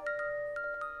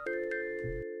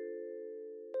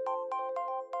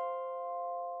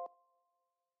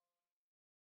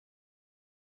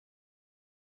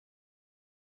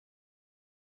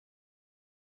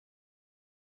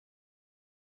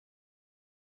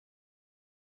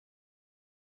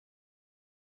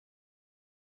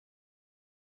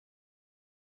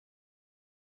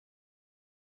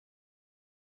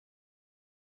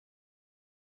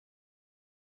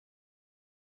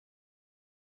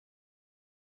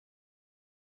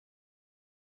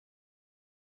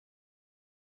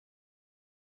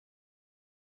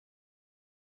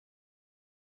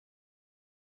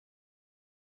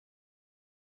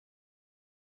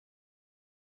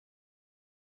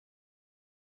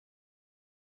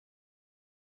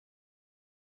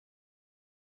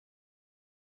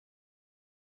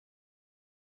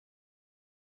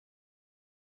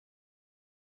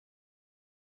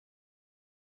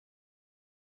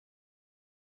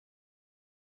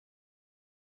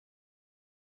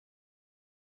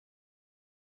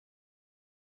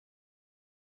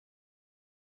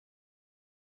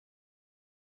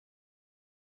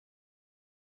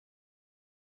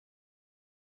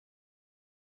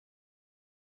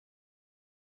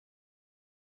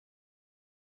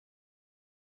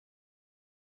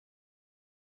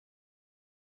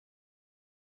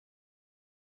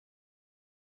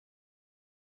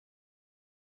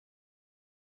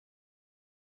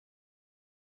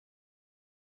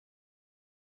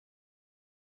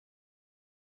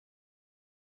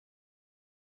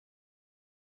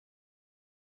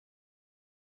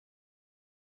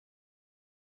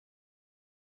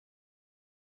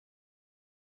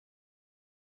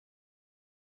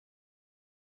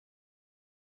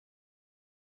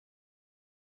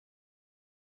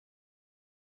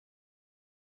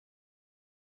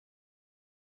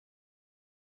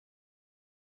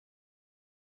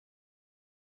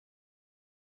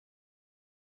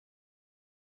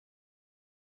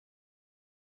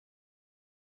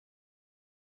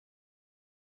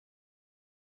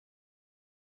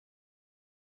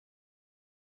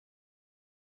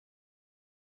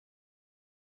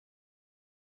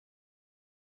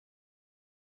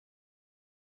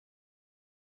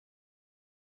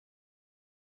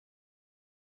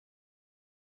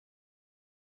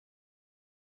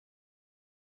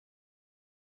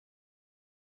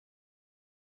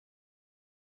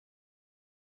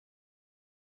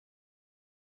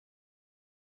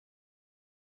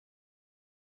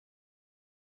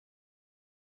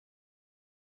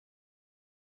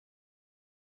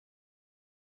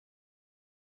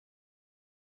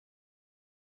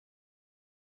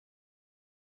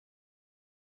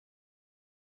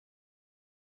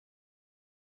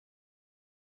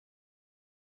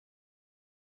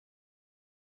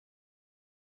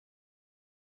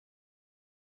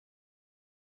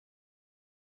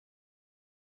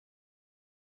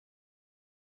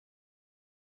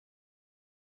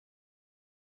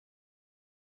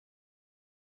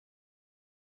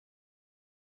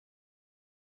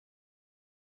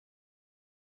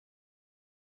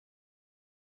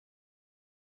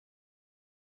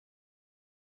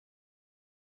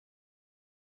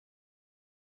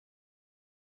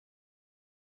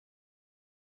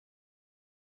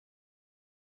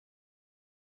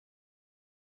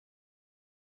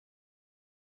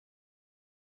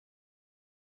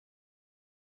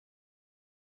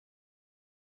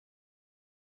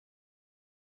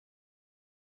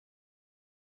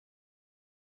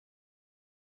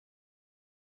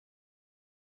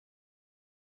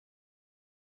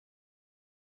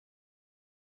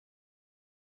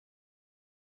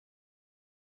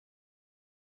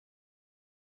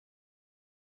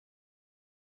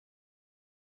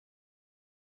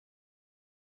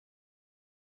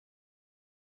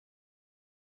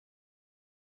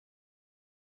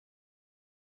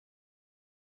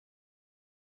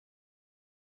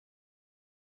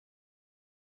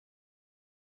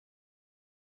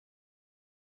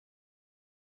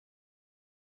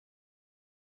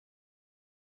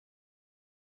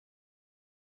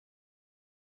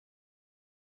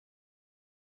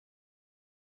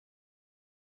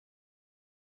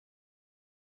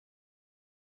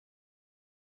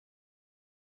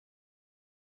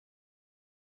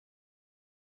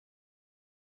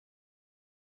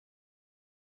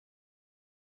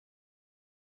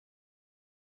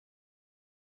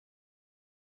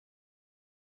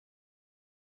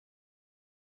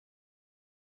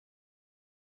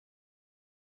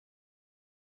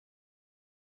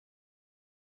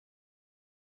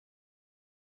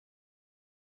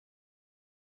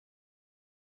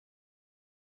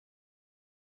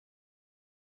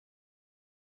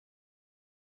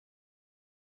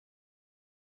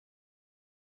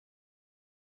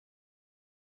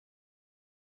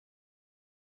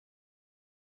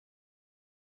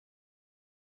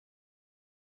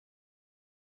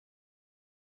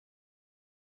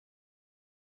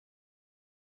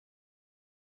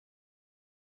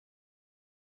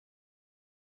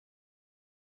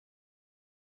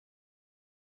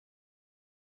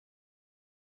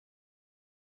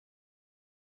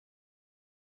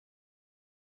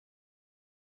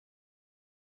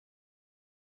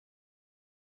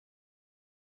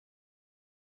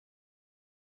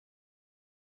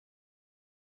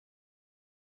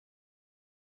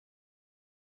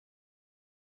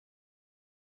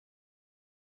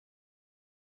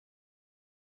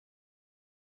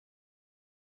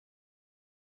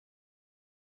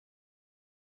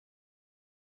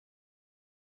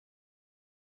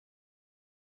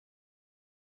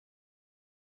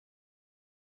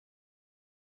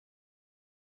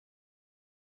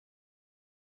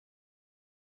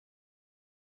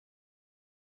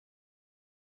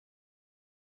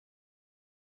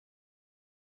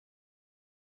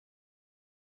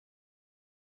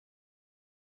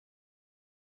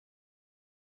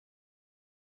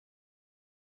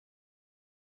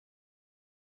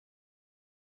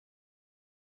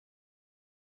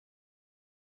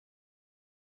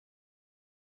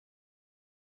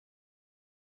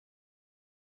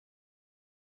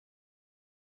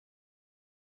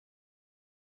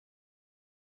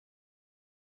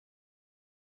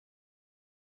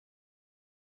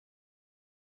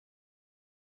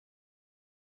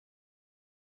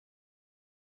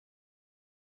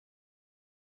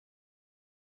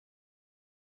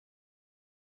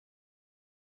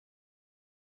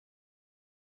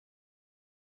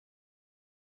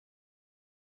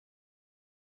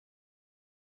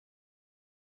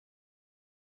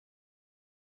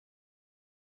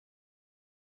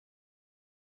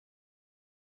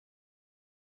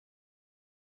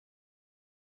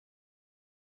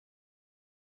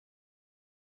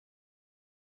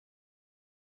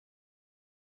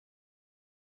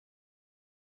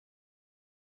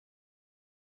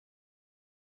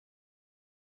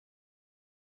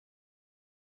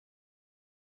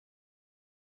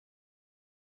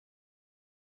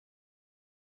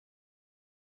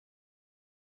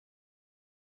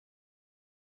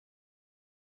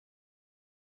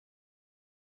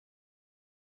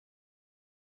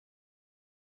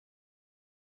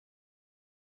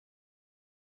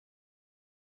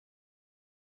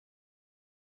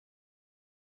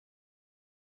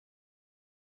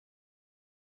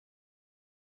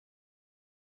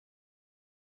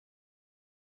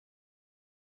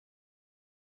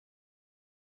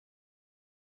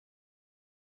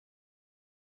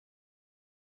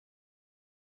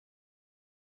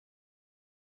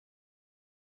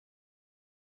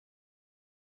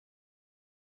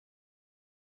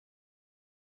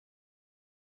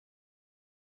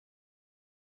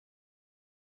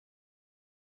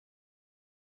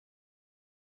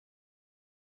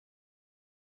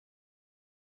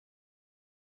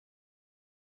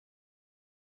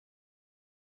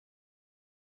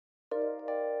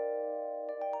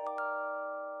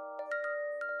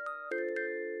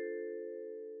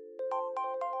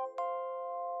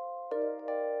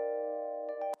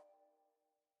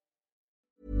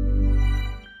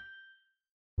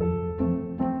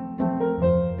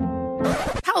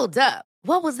 Hold up.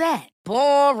 What was that?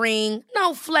 Boring.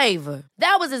 No flavor.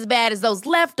 That was as bad as those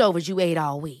leftovers you ate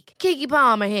all week. Keke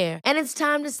Palmer here, and it's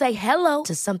time to say hello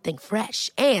to something fresh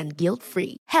and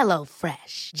guilt-free. Hello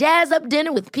Fresh. Jazz up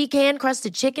dinner with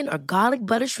pecan-crusted chicken or garlic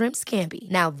butter shrimp scampi.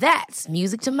 Now that's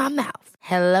music to my mouth.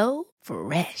 Hello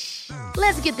Fresh.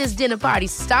 Let's get this dinner party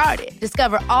started.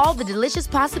 Discover all the delicious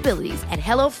possibilities at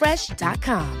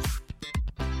hellofresh.com.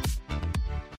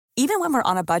 Even when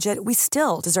we're on a budget, we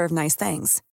still deserve nice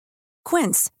things.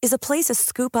 Quince is a place to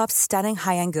scoop up stunning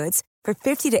high-end goods for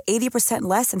 50 to 80%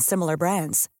 less than similar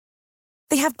brands.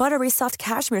 They have buttery soft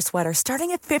cashmere sweaters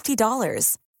starting at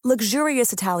 $50,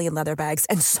 luxurious Italian leather bags,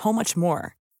 and so much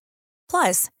more.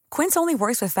 Plus, Quince only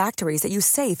works with factories that use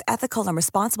safe, ethical, and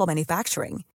responsible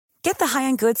manufacturing. Get the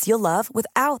high-end goods you'll love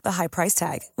without the high price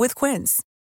tag with Quince.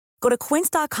 Go to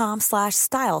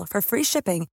quince.com/style for free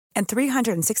shipping and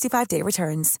 365-day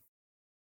returns.